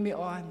cheering me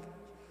on.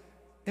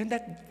 Then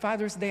that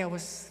Father's Day, I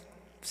was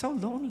so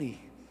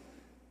lonely.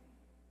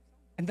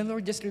 And the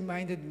Lord just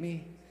reminded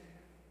me,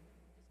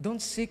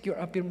 don't seek your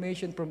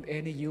affirmation from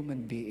any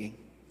human being,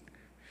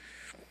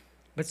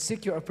 but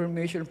seek your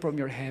affirmation from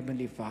your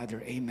Heavenly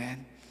Father.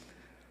 Amen.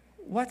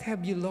 What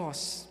have you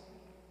lost?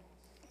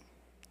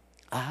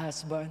 A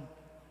husband,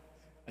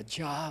 a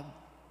job,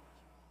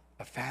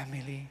 a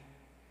family.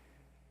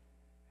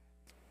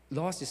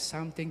 Loss is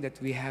something that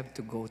we have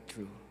to go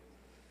through.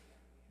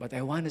 But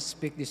I want to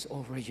speak this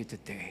over you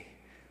today.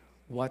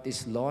 What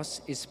is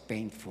lost is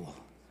painful,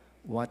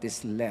 What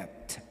is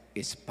left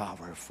is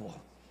powerful.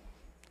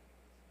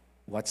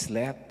 What's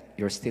left,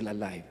 you're still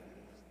alive.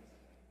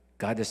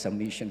 God has a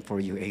mission for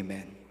you.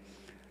 Amen.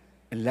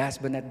 And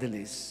last but not the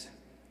least,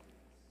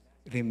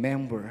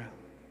 remember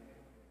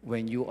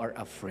when you are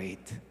afraid.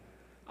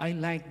 I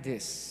like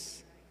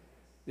this.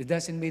 It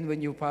doesn't mean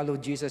when you follow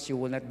Jesus, you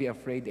will not be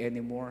afraid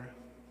anymore.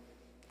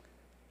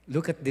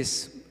 Look at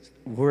these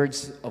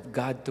words of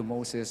God to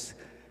Moses.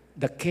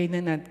 The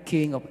Canaanite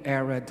king of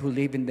Arad, who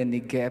lived in the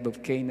Negev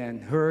of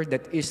Canaan, heard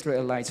that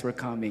Israelites were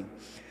coming.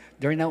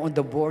 They're now on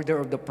the border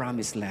of the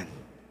promised land.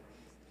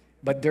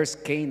 But there's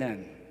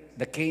Canaan.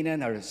 The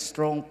Canaan are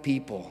strong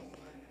people.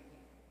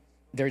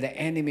 They're the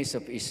enemies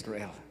of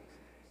Israel.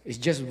 It's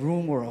just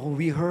rumor. Oh,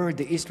 we heard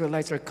the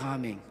Israelites are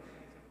coming.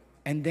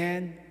 And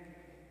then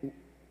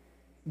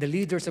the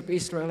leaders of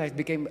Israelites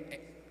became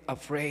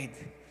afraid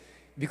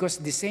because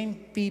the same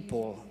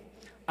people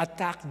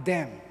attacked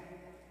them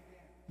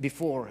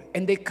before,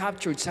 and they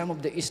captured some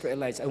of the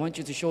Israelites. I want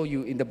you to show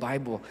you in the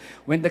Bible.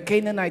 When the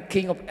Canaanite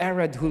king of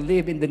Arad, who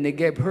lived in the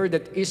Negev, heard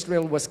that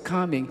Israel was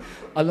coming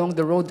along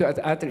the road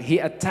to Ather, he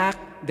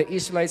attacked the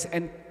Israelites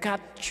and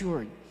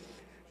captured.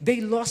 They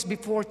lost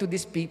before to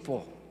these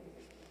people.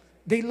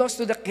 They lost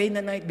to the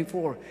Canaanite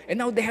before, and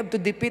now they have to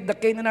defeat the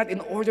Canaanite in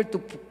order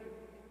to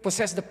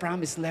possess the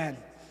promised land.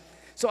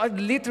 So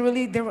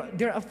literally,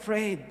 they're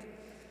afraid.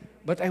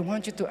 But I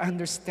want you to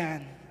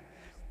understand.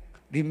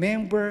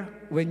 Remember,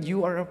 when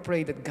you are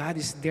afraid, that God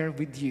is there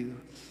with you.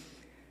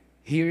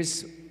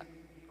 Here's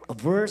a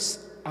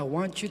verse I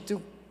want you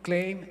to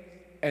claim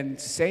and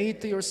say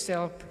to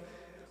yourself,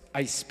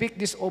 I speak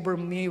this over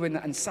me when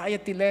the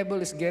anxiety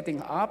level is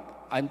getting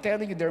up. I'm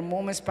telling you, there are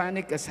moments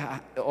panic is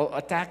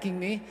attacking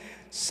me.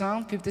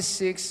 Psalm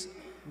 56,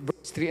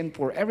 verse 3 and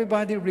 4.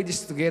 Everybody read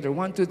this together.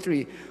 1, 2,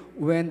 3.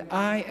 When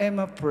I am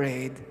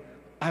afraid,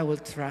 I will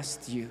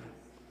trust you.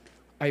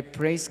 I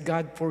praise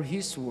God for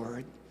His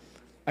word.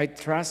 I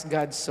trust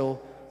God,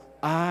 so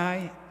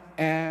I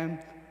am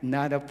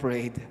not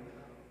afraid.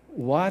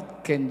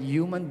 What can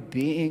human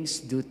beings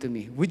do to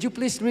me? Would you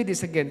please read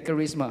this again,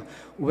 Charisma?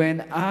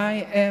 When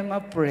I am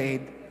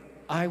afraid,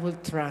 I will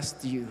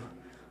trust you.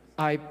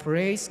 I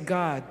praise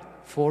God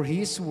for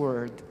His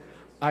word.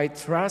 I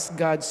trust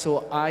God,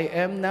 so I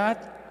am not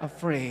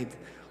afraid.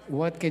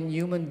 What can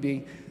human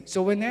being?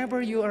 So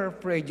whenever you are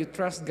afraid, you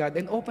trust God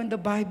and open the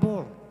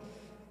Bible.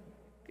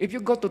 If you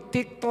go to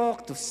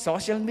TikTok, to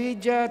social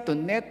media, to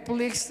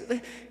Netflix,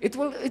 it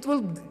will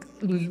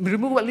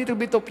remove a little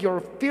bit of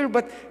your fear,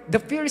 but the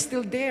fear is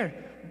still there.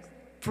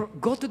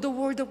 Go to the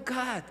Word of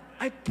God.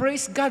 I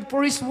praise God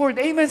for His Word.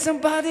 Amen,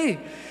 somebody.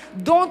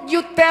 Don't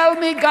you tell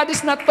me God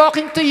is not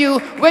talking to you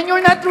when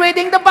you're not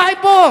reading the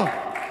Bible.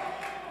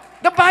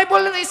 The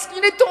Bible is,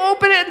 you need to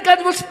open it and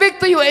God will speak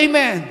to you.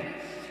 Amen.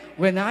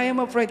 When I am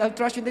afraid, I'll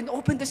trust you. Then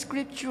open the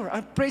Scripture.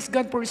 I praise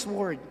God for His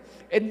Word.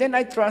 And then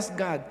I trust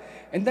God.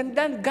 And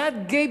then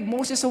God gave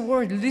Moses a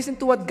word. Listen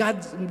to what God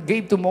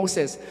gave to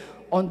Moses.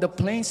 On the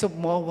plains of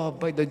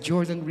Moab by the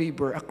Jordan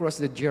River across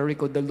the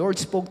Jericho, the Lord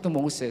spoke to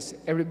Moses.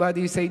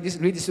 Everybody say this,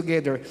 read this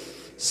together.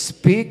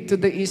 Speak to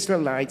the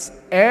Israelites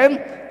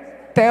and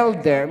tell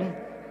them,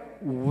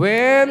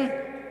 when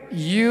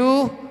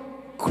you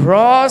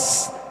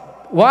cross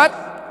what?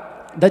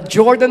 The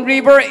Jordan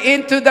River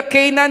into the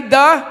Canaan,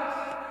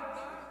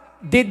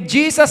 did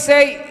Jesus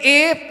say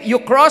if you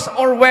cross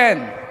or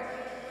when?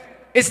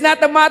 It's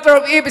not a matter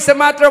of if, it's a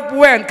matter of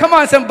when. Come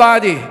on,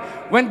 somebody.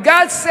 When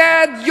God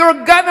said,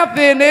 you're gonna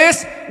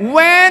finish,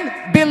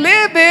 when,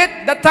 believe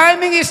it, the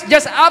timing is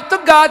just up to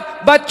God,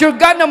 but you're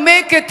gonna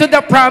make it to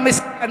the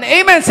promise. And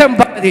amen,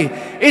 somebody.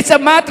 It's a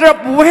matter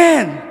of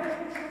when.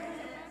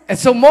 And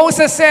so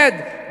Moses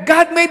said,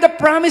 God made the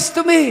promise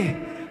to me.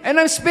 And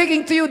I'm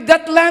speaking to you,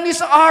 that land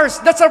is ours.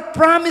 That's our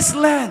promised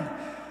land.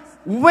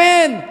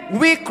 When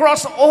we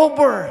cross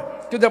over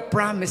to the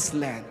promised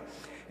land.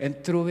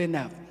 And true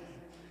enough,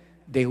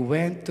 they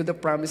went to the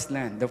promised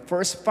land. The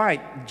first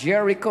fight,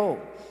 Jericho.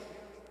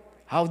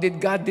 How did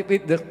God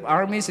defeat the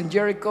armies in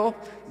Jericho?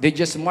 They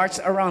just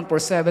marched around for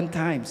 7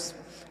 times.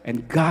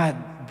 And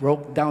God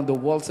broke down the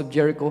walls of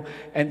Jericho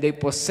and they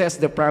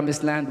possessed the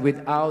promised land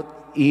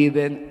without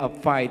even a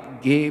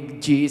fight. Give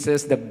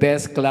Jesus the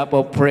best clap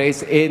of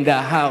praise in the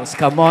house.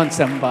 Come on,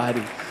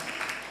 somebody.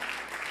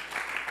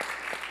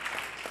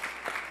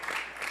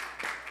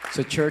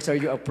 So church, are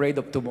you afraid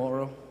of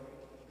tomorrow?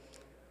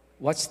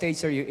 What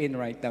stage are you in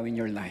right now in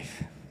your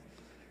life?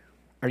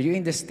 Are you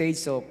in the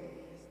stage of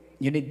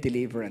you need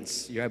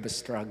deliverance, you have a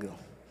struggle,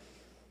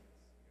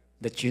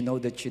 that you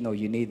know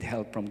you need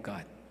help from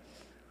God?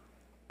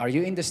 Are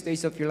you in the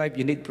stage of your life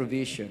you need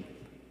provision,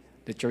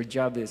 that your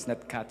job is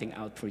not cutting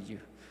out for you?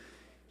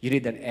 You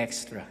need an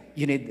extra,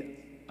 you need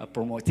a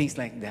promote, things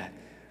like that.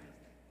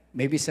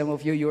 Maybe some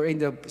of you, you're in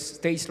the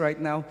stage right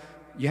now,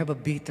 you have a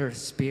bitter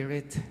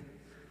spirit,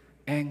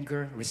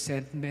 anger,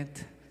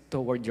 resentment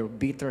toward your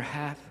bitter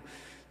half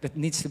that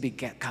needs to be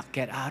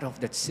get out of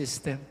that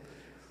system.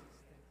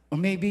 Or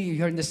maybe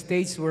you're in the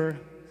stage where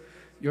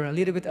you're a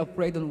little bit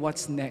afraid on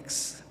what's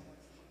next.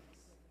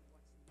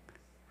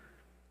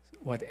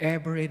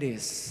 Whatever it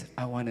is,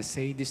 I want to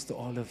say this to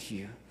all of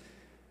you.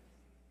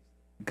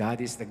 God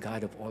is the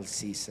God of all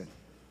season.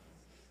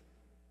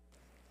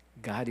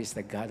 God is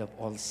the God of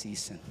all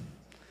season.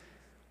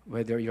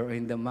 Whether you're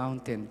in the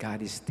mountain,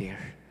 God is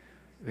there.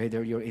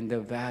 Whether you're in the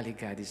valley,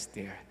 God is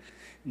there.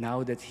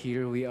 Now that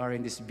here we are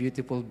in this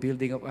beautiful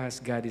building of us,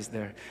 God is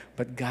there.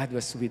 But God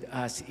was with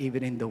us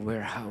even in the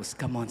warehouse.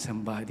 Come on,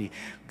 somebody.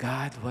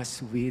 God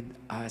was with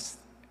us,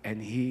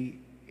 and He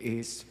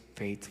is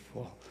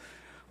faithful.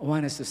 I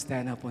want us to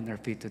stand up on our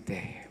feet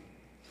today.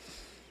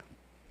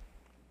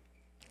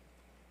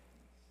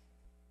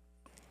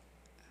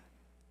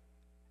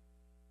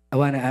 I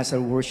want to ask our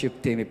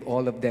worship team if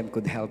all of them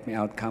could help me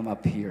out, come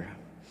up here.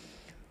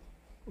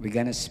 We're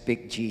going to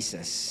speak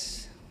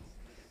Jesus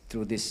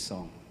through this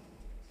song.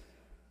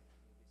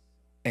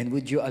 And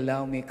would you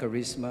allow me,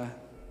 Charisma,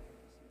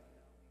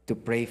 to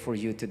pray for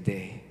you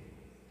today?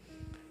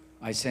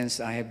 I sense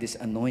I have this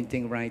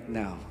anointing right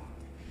now,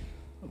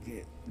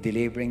 okay,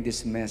 delivering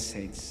this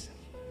message.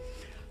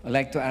 I'd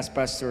like to ask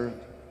Pastor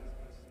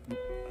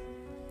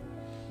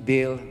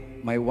Bill,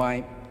 my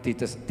wife,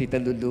 Tita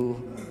Lulu,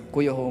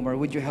 Kuya Homer,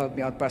 would you help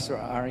me out? Pastor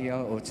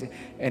Ariel, or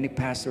any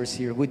pastors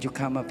here, would you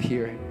come up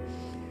here?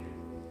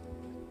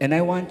 And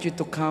I want you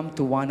to come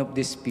to one of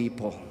these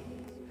people.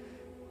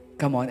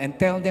 Come on, and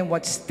tell them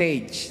what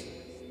stage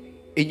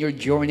in your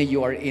journey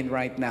you are in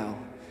right now.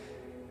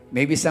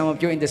 Maybe some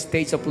of you are in the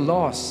stage of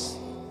loss,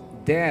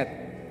 death,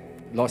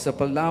 loss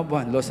of a loved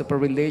one, loss of a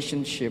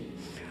relationship.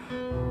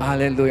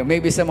 Hallelujah.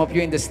 Maybe some of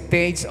you in the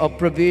stage of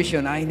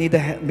provision. I need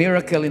a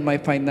miracle in my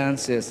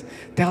finances.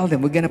 Tell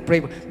them, we're going to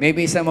pray.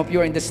 Maybe some of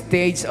you are in the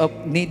stage of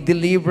need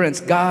deliverance.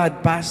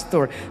 God,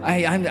 Pastor,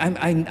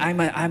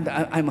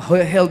 I'm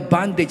held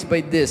bondage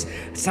by this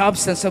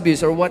substance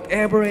abuse or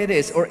whatever it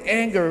is, or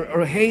anger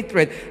or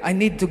hatred. I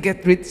need to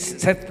get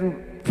set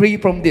free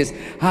from this.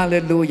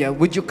 Hallelujah.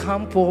 Would you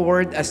come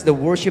forward as the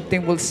worship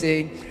team will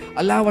sing?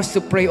 Allow us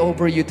to pray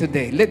over you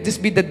today. Let this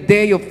be the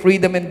day of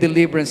freedom and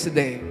deliverance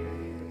today.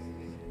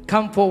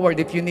 Come forward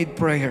if you need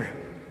prayer.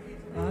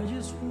 I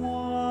just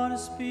want to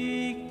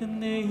speak the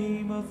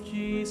name of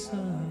Jesus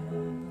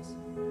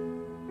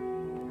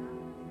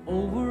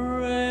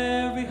over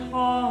every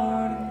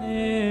heart and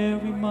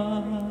every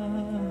mind.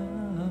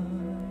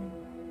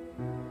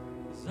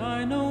 'Cause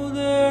I know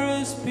there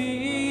is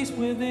peace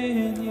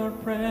within your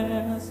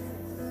presence.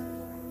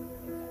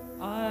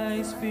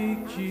 I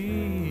speak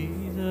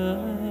Jesus.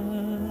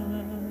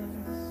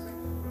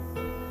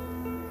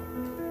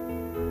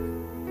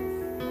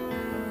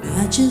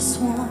 I just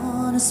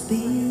want to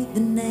speak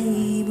the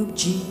name of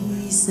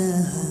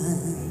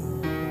Jesus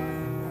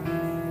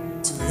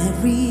till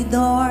every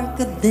dark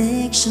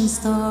addiction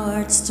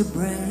starts to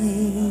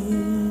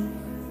break,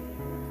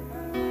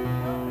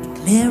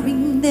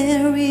 declaring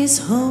there is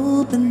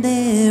hope and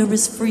there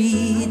is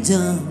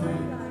freedom.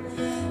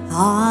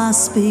 I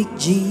speak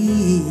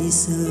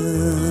Jesus.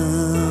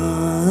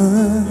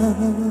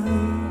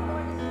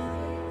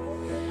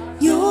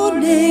 Your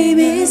name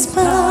is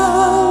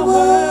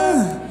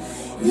power.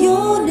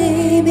 Your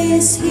name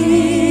is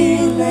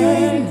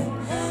healing.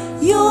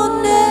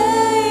 Your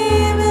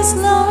name is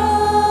life.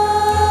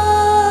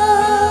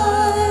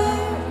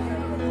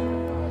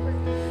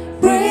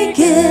 Break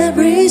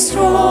every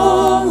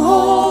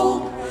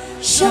stronghold.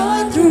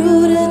 Shine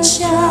through the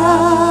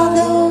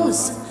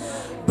shadows.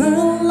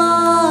 Burn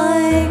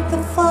like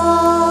a fire.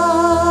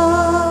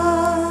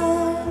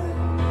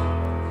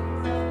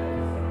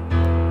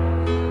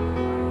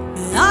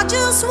 I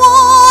just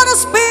want to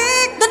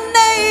speak the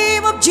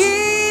name of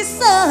Jesus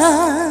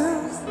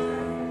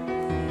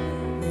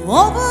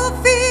over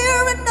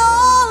fear and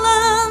all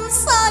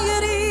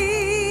anxiety,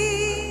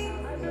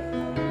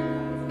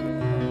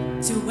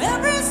 to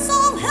every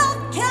soul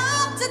held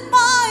captive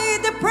by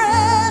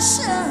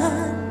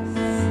depression.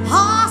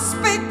 I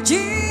speak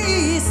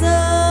Jesus.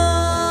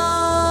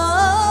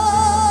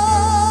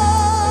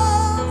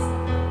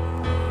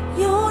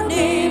 Your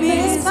name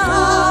is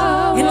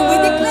power, and we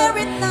declare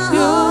it now.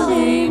 Your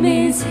name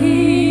is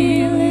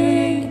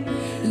healing.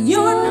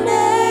 Your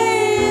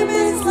name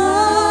is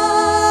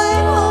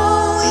life.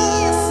 Oh,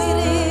 yes it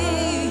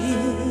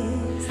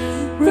is.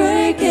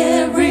 Break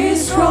every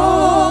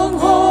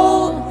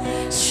stronghold.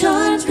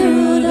 Shine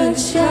through the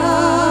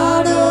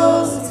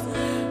shadows.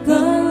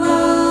 Burn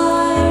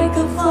like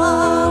a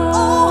fire. Oh,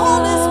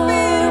 Holy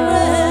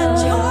Spirit,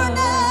 your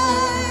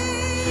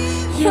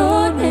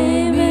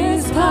name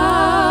is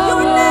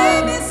power. Your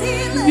name is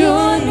healing.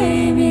 Your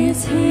name is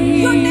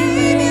healing. Your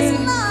name is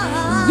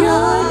life.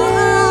 Your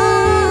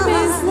name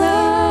is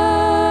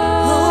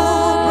love.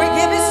 Oh, break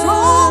every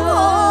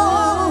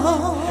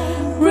stronghold.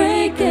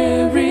 Break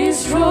every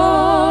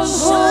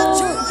stronghold.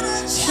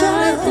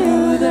 Shine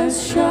through the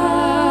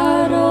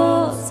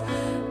shadows.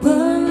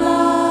 Burn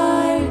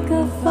like a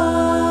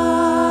fire.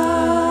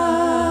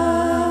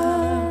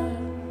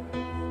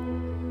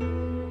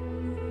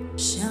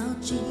 Shout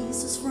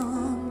Jesus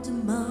from the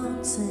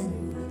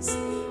mountains,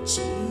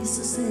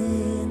 Jesus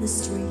in the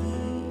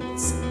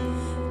streets,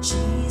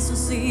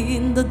 Jesus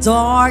in the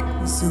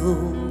darkness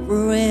over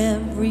over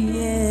every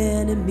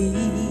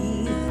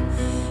enemy.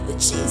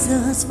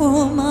 Jesus,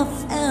 for my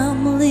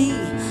family,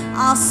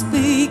 I'll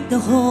speak the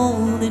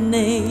holy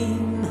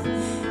name,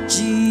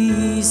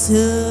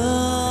 Jesus.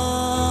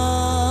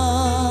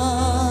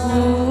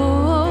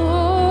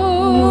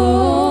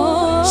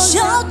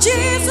 Shout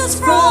Jesus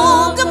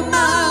from the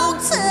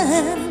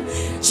mountain,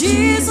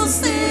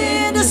 Jesus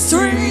in the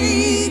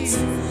streets,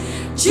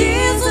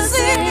 Jesus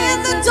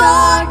in the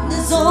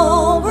darkness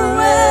over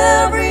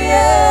every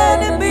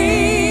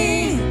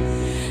enemy.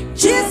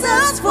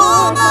 Jesus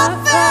for my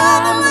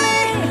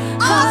family,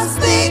 I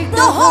speak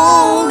the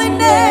holy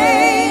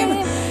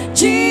name,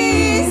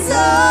 Jesus.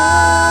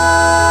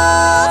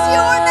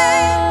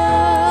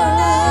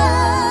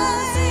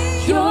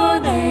 Your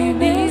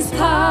name is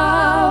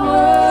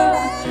power.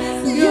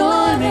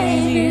 Your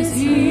name is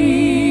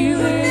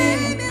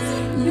healing.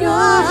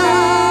 Your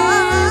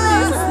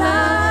name is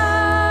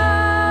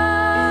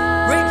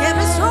life. Break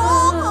every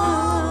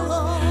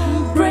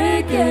stronghold.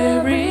 Break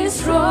every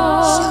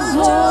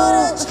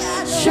stronghold.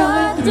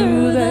 Shine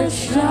through the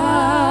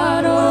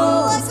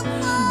shadows,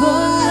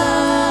 burn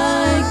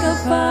like a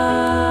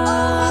fire.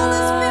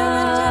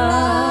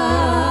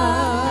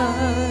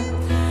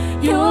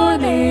 Your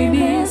name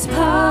is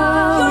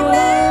power.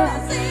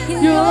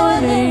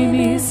 Your name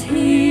is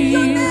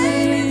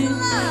healing.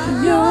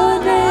 Your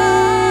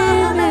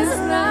name is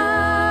life.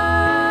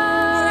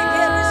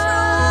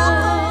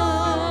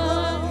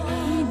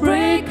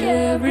 Break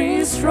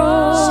every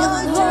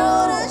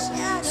stronghold.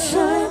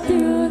 Shine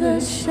through the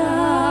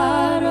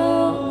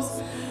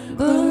shadows,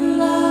 burn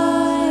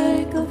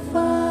like a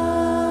fire.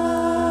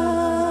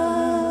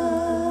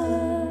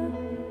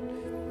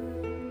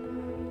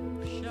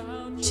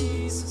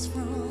 Jesus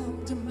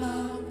from the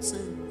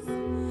mountain,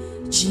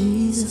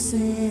 Jesus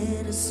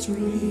in the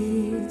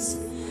streets,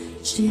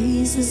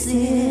 Jesus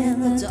in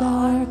the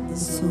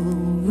darkness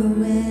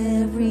over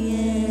every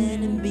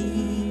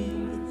enemy.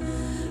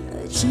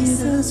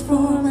 Jesus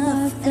for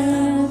my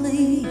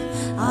family,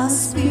 I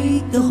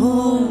speak the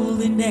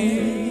holy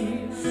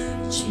name,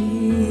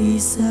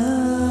 Jesus.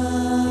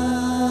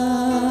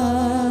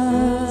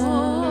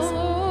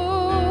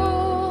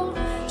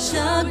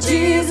 Shout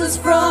Jesus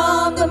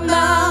from the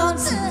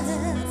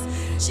mountains,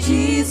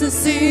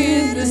 Jesus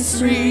in the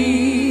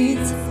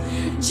streets,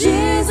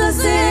 Jesus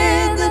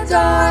in the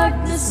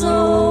darkness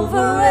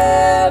over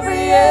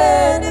every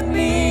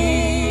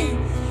enemy.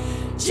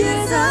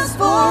 Jesus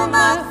for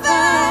my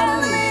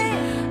family,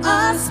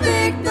 I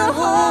speak the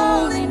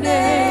holy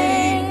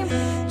name,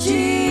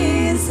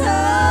 Jesus.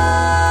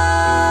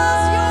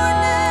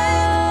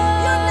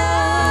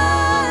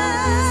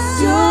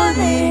 Your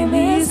name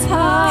is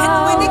power.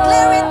 Can we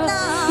declare it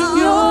now?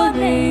 Your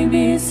name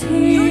is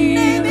healing. Your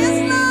name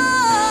is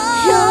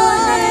love. Your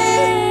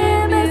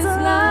name is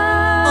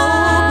life.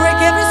 Oh, break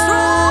every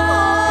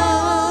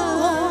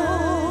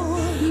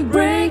stronghold.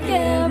 Break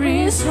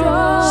every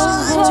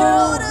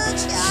stronghold.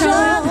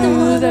 Shine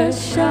through the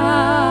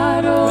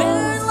shadows.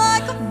 Burn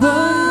like a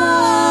Burn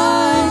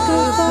like a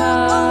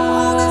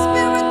Holy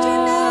Spirit, your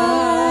name.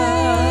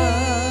 fire.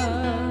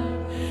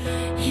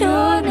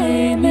 Your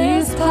name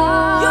is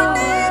power. Your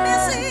name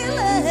is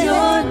healing.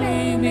 Your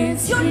name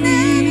is Your name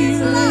is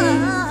healing.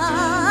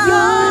 love.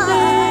 Your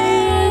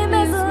name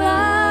is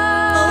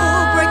life.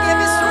 Oh, break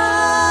every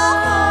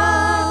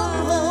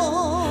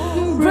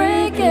stronghold.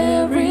 Break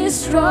every Shine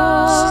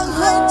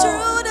stronghold.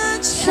 through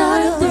the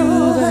Shine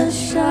through the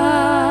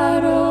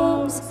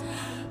shadows.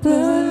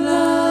 Burn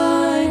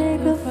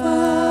like a fire.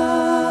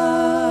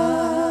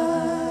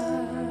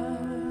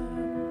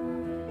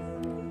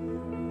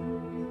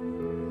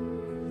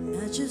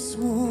 I just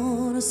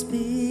want to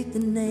speak the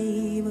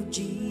name of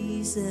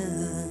Jesus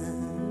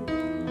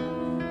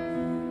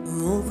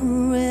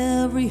over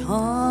every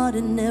heart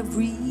and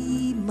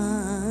every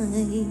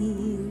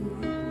mind.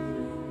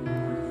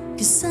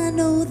 'Cause I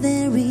know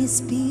there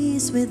is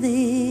peace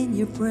within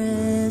your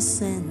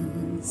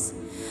presence.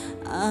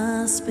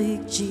 I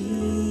speak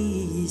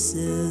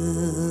Jesus.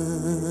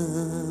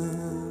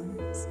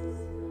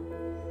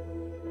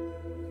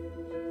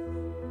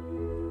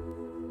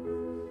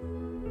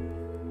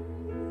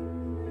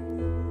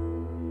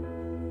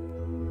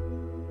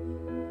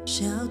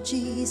 Shout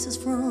Jesus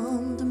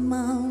from the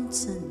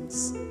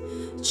mountains,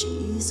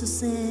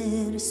 Jesus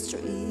in the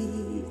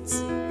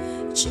streets,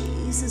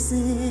 Jesus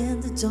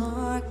in the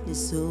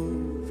darkness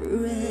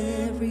over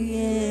every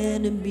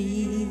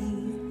enemy.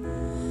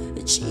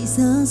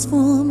 Jesus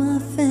for my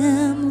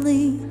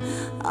family,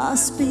 I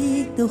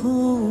speak the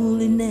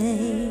holy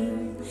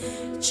name,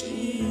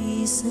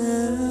 Jesus.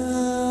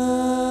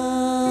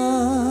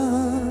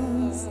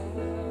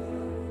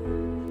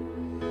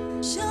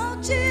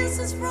 Shout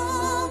Jesus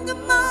from the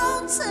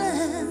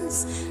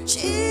mountains,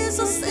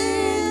 Jesus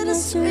in the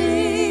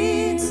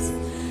streets,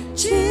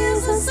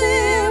 Jesus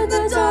in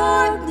the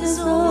darkness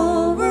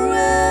over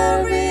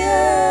every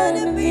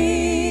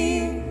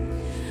enemy.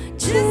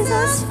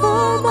 Jesus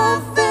for my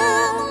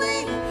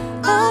family,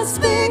 I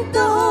speak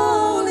the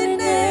holy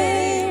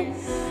name,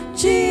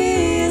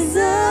 Jesus.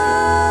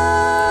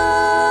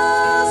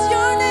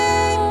 Your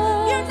name,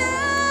 your name.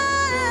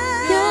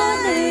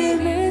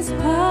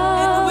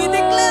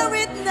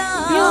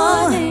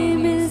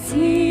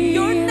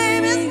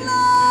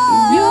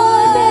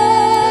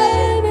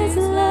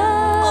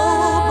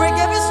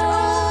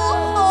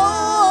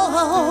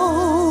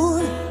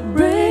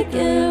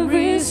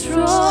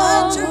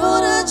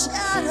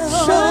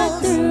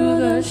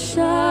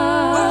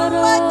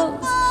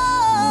 shadows,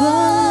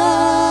 burn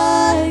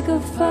like a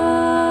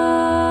fire.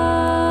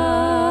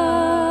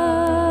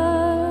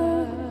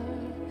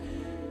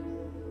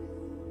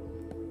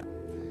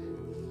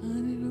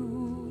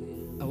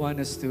 Hallelujah. I want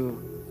us to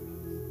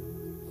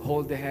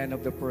hold the hand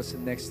of the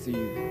person next to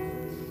you.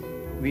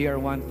 We are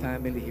one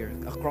family here,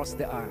 across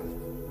the aisle.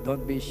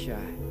 Don't be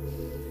shy.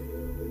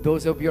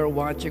 Those of you who are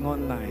watching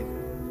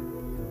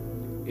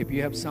online, if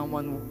you have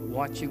someone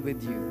watching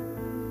with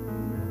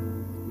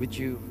you, would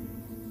you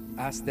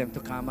ask them to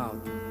come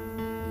out?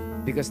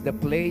 Because the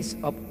place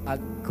of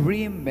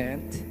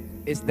agreement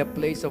is the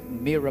place of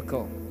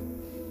miracle.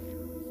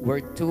 Where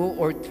 2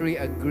 or 3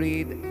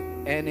 agreed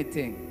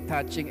anything,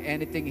 touching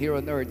anything here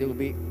on earth, it will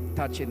be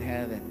touched in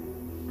heaven.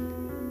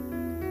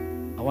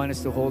 I want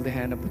us to hold the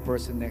hand of the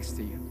person next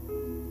to you.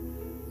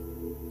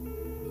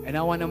 And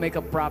I want to make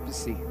a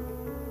prophecy.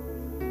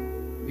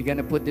 We're going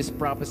to put this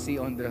prophecy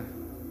on the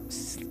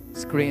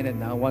screen,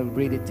 and I want to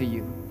read it to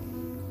you.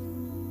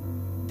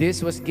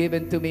 This was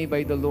given to me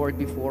by the Lord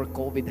before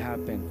COVID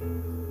happened.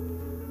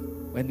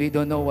 When we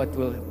don't know what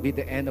will be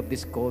the end of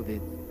this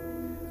COVID.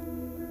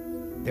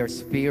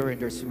 There's fear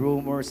and there's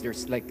rumors,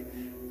 there's like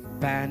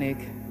panic.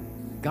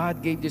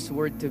 God gave this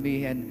word to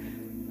me,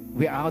 and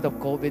we're out of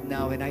COVID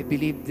now, and I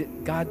believe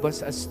that God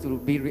wants us to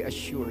be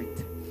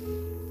reassured.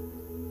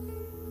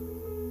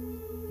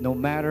 No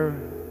matter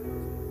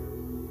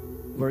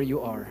where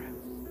you are,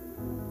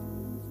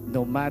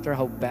 no matter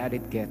how bad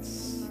it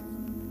gets,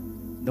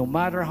 no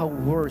matter how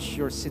worse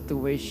your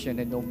situation,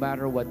 and no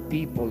matter what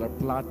people are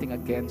plotting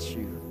against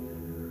you,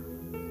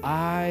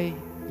 I,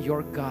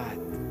 your God,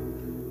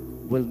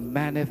 will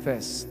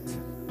manifest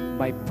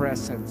my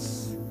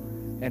presence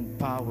and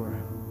power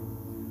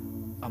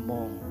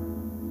among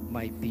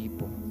my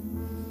people.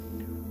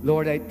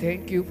 Lord, I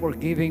thank you for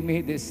giving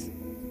me this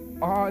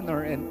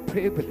honor and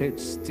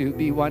privilege to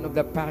be one of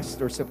the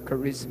pastors of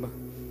Charisma.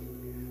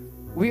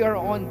 We are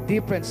on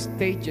different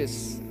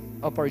stages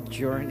of our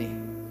journey.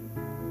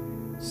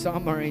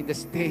 Some are in the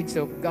stage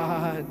of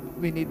God,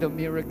 we need a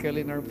miracle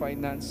in our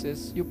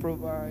finances, you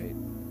provide.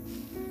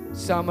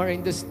 Some are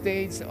in the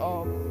stage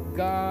of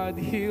God,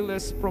 heal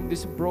us from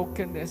this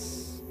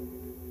brokenness.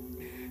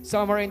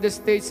 Some are in the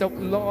stage of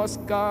loss.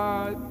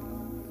 God,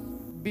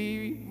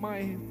 be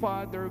my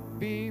father,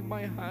 be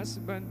my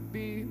husband,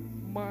 be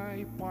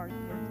my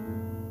partner.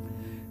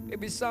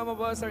 Maybe some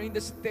of us are in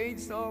the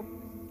stage of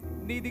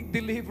needing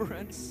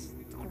deliverance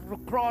to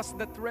cross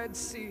that Red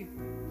Sea.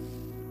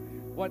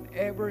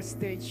 Whatever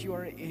stage you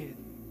are in,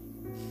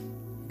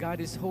 God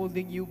is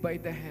holding you by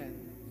the hand.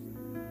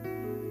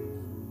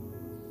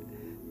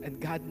 And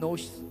God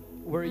knows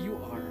where you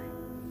are.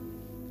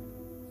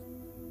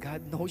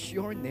 God knows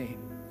your name.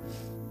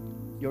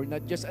 You're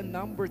not just a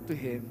number to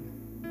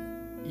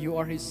Him. You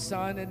are His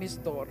son and His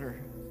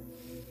daughter.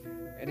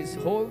 And He's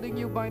holding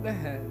you by the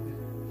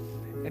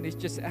hand. And He's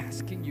just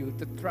asking you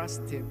to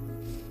trust Him.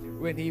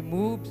 When He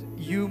moves,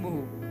 you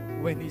move.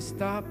 When He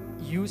stops,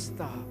 you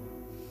stop.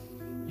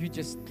 You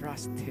just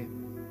trust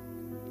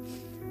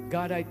Him.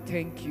 God, I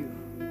thank you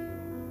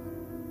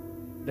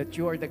that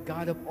you are the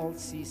God of all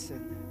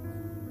seasons.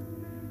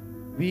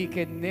 We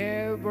can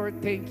never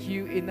thank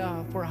you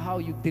enough for how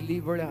you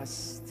delivered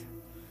us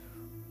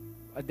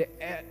at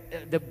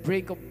the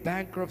brink of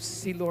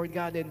bankruptcy, Lord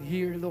God, and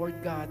here,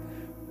 Lord God,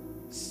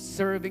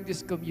 serving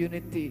this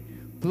community,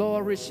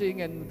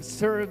 flourishing and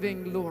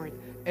serving, Lord,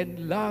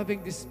 and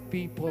loving these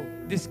people,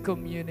 this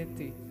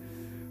community.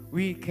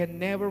 We can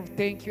never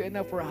thank you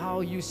enough for how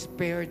you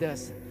spared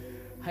us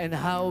and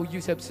how you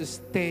have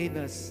sustained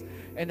us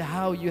and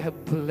how you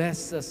have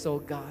blessed us, oh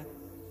God.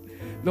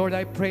 Lord,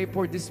 I pray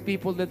for these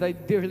people that I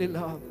dearly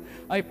love.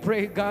 I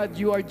pray, God,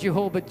 you are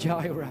Jehovah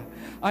Jireh.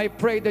 I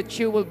pray that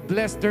you will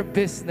bless their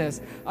business.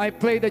 I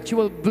pray that you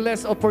will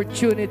bless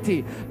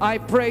opportunity. I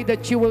pray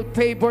that you will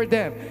favor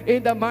them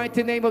in the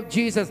mighty name of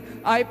Jesus.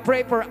 I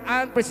pray for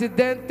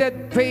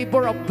unprecedented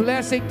favor of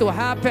blessing to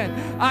happen.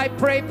 I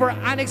pray for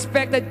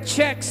unexpected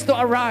checks to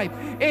arrive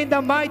in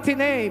the mighty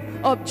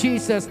name of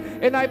Jesus.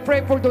 And I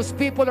pray for those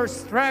people who are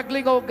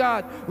struggling, oh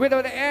God, with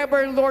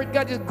whatever, Lord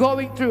God, is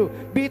going through,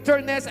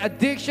 bitterness,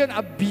 addiction,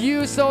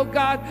 abuse, oh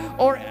God,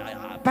 or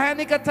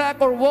panic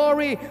attack or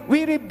worry.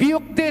 We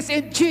rebuke this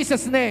in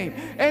Jesus' name,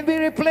 and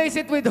we replace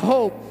it with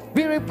hope.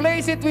 We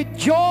replace it with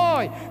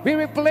joy. We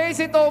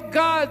replace it, oh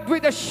God,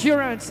 with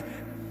assurance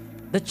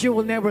that you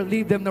will never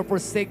leave them nor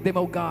forsake them,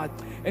 oh God.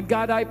 And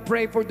God, I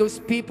pray for those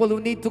people who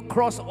need to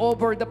cross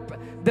over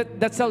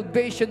the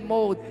salvation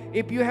mode.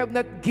 If you have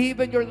not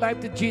given your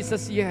life to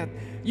Jesus yet,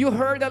 you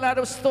heard a lot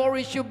of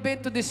stories. You've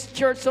been to this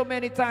church so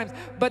many times.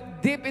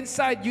 But deep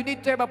inside, you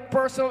need to have a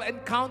personal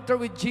encounter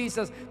with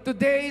Jesus.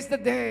 Today is the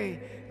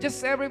day.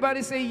 Just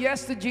everybody say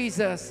yes to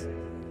Jesus.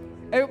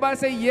 Everybody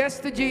say yes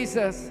to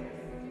Jesus.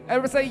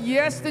 Everybody say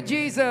yes to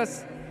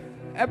Jesus.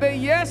 Everybody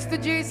yes to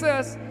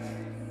Jesus.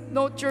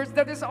 No, church,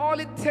 that is all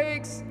it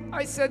takes.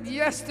 I said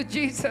yes to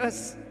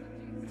Jesus.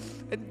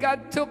 And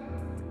God took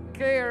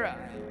care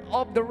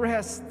of the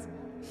rest.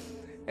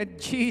 And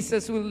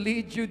Jesus will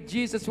lead you.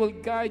 Jesus will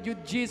guide you.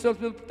 Jesus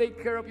will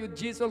take care of you.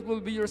 Jesus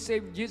will be your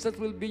Savior. Jesus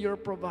will be your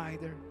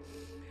provider.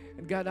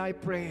 And God, I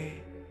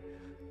pray,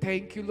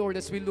 thank you, Lord,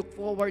 as we look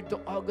forward to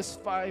August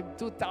 5,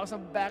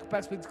 2,000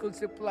 backpacks with school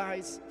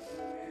supplies.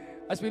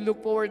 As we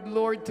look forward,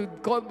 Lord, to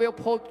Conway of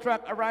Hope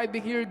Truck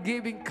arriving here,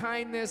 giving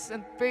kindness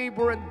and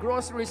favor and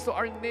groceries to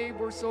our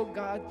neighbors, oh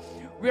God.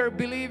 We are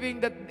believing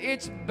that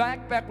each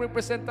backpack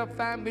represents a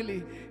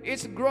family.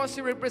 Each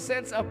grocery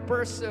represents a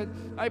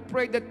person. I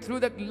pray that through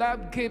that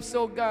love gifts,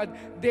 oh God,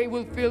 they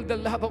will feel the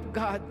love of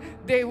God.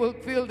 They will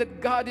feel that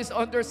God is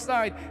on their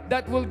side.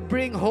 That will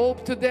bring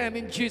hope to them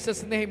in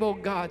Jesus' name, oh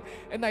God.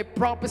 And I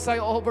prophesy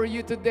over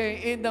you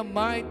today in the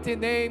mighty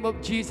name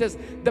of Jesus.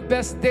 The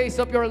best days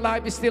of your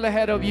life is still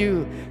ahead of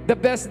you. The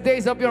best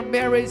days of your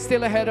marriage is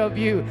still ahead of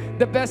you.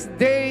 The best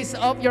days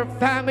of your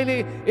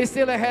family is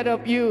still ahead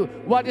of you.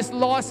 What is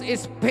lost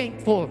is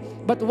painful,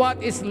 but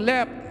what is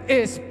left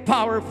is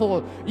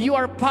powerful. You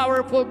are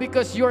powerful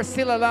because you're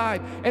still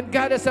alive, and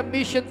God has a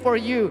mission for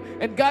you,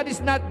 and God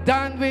is not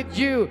done with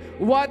you.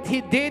 What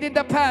He did in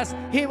the past,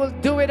 He will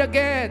do it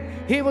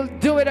again. He will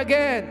do it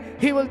again.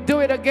 He will do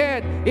it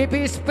again. If He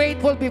is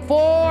faithful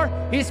before,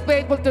 He's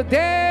faithful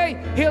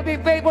today. He'll be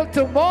faithful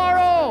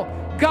tomorrow.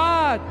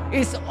 God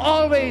is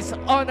always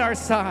on our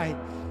side.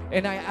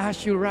 And I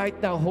ask you right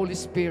now, Holy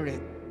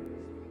Spirit,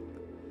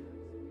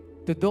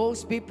 to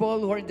those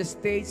people who are in the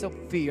stage of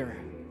fear,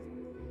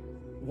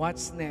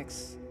 what's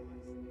next?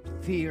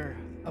 Fear,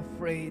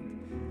 afraid.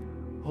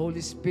 Holy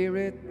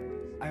Spirit,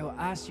 I will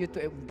ask you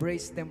to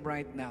embrace them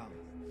right now.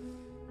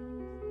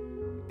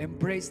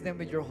 Embrace them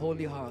with your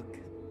holy hug,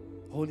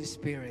 Holy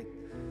Spirit,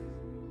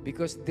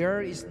 because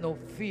there is no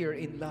fear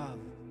in love.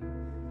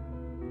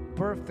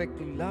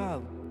 Perfect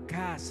love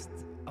cast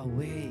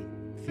away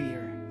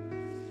fear.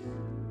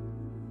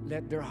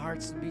 Let their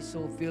hearts be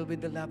so filled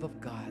with the love of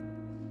God,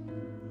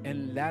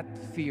 and let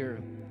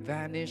fear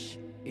vanish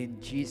in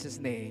Jesus'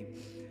 name.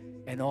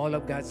 And all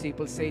of God's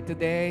people say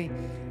today,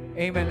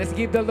 amen. Let's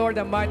give the Lord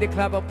a mighty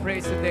clap of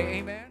praise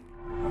today.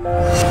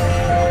 Amen.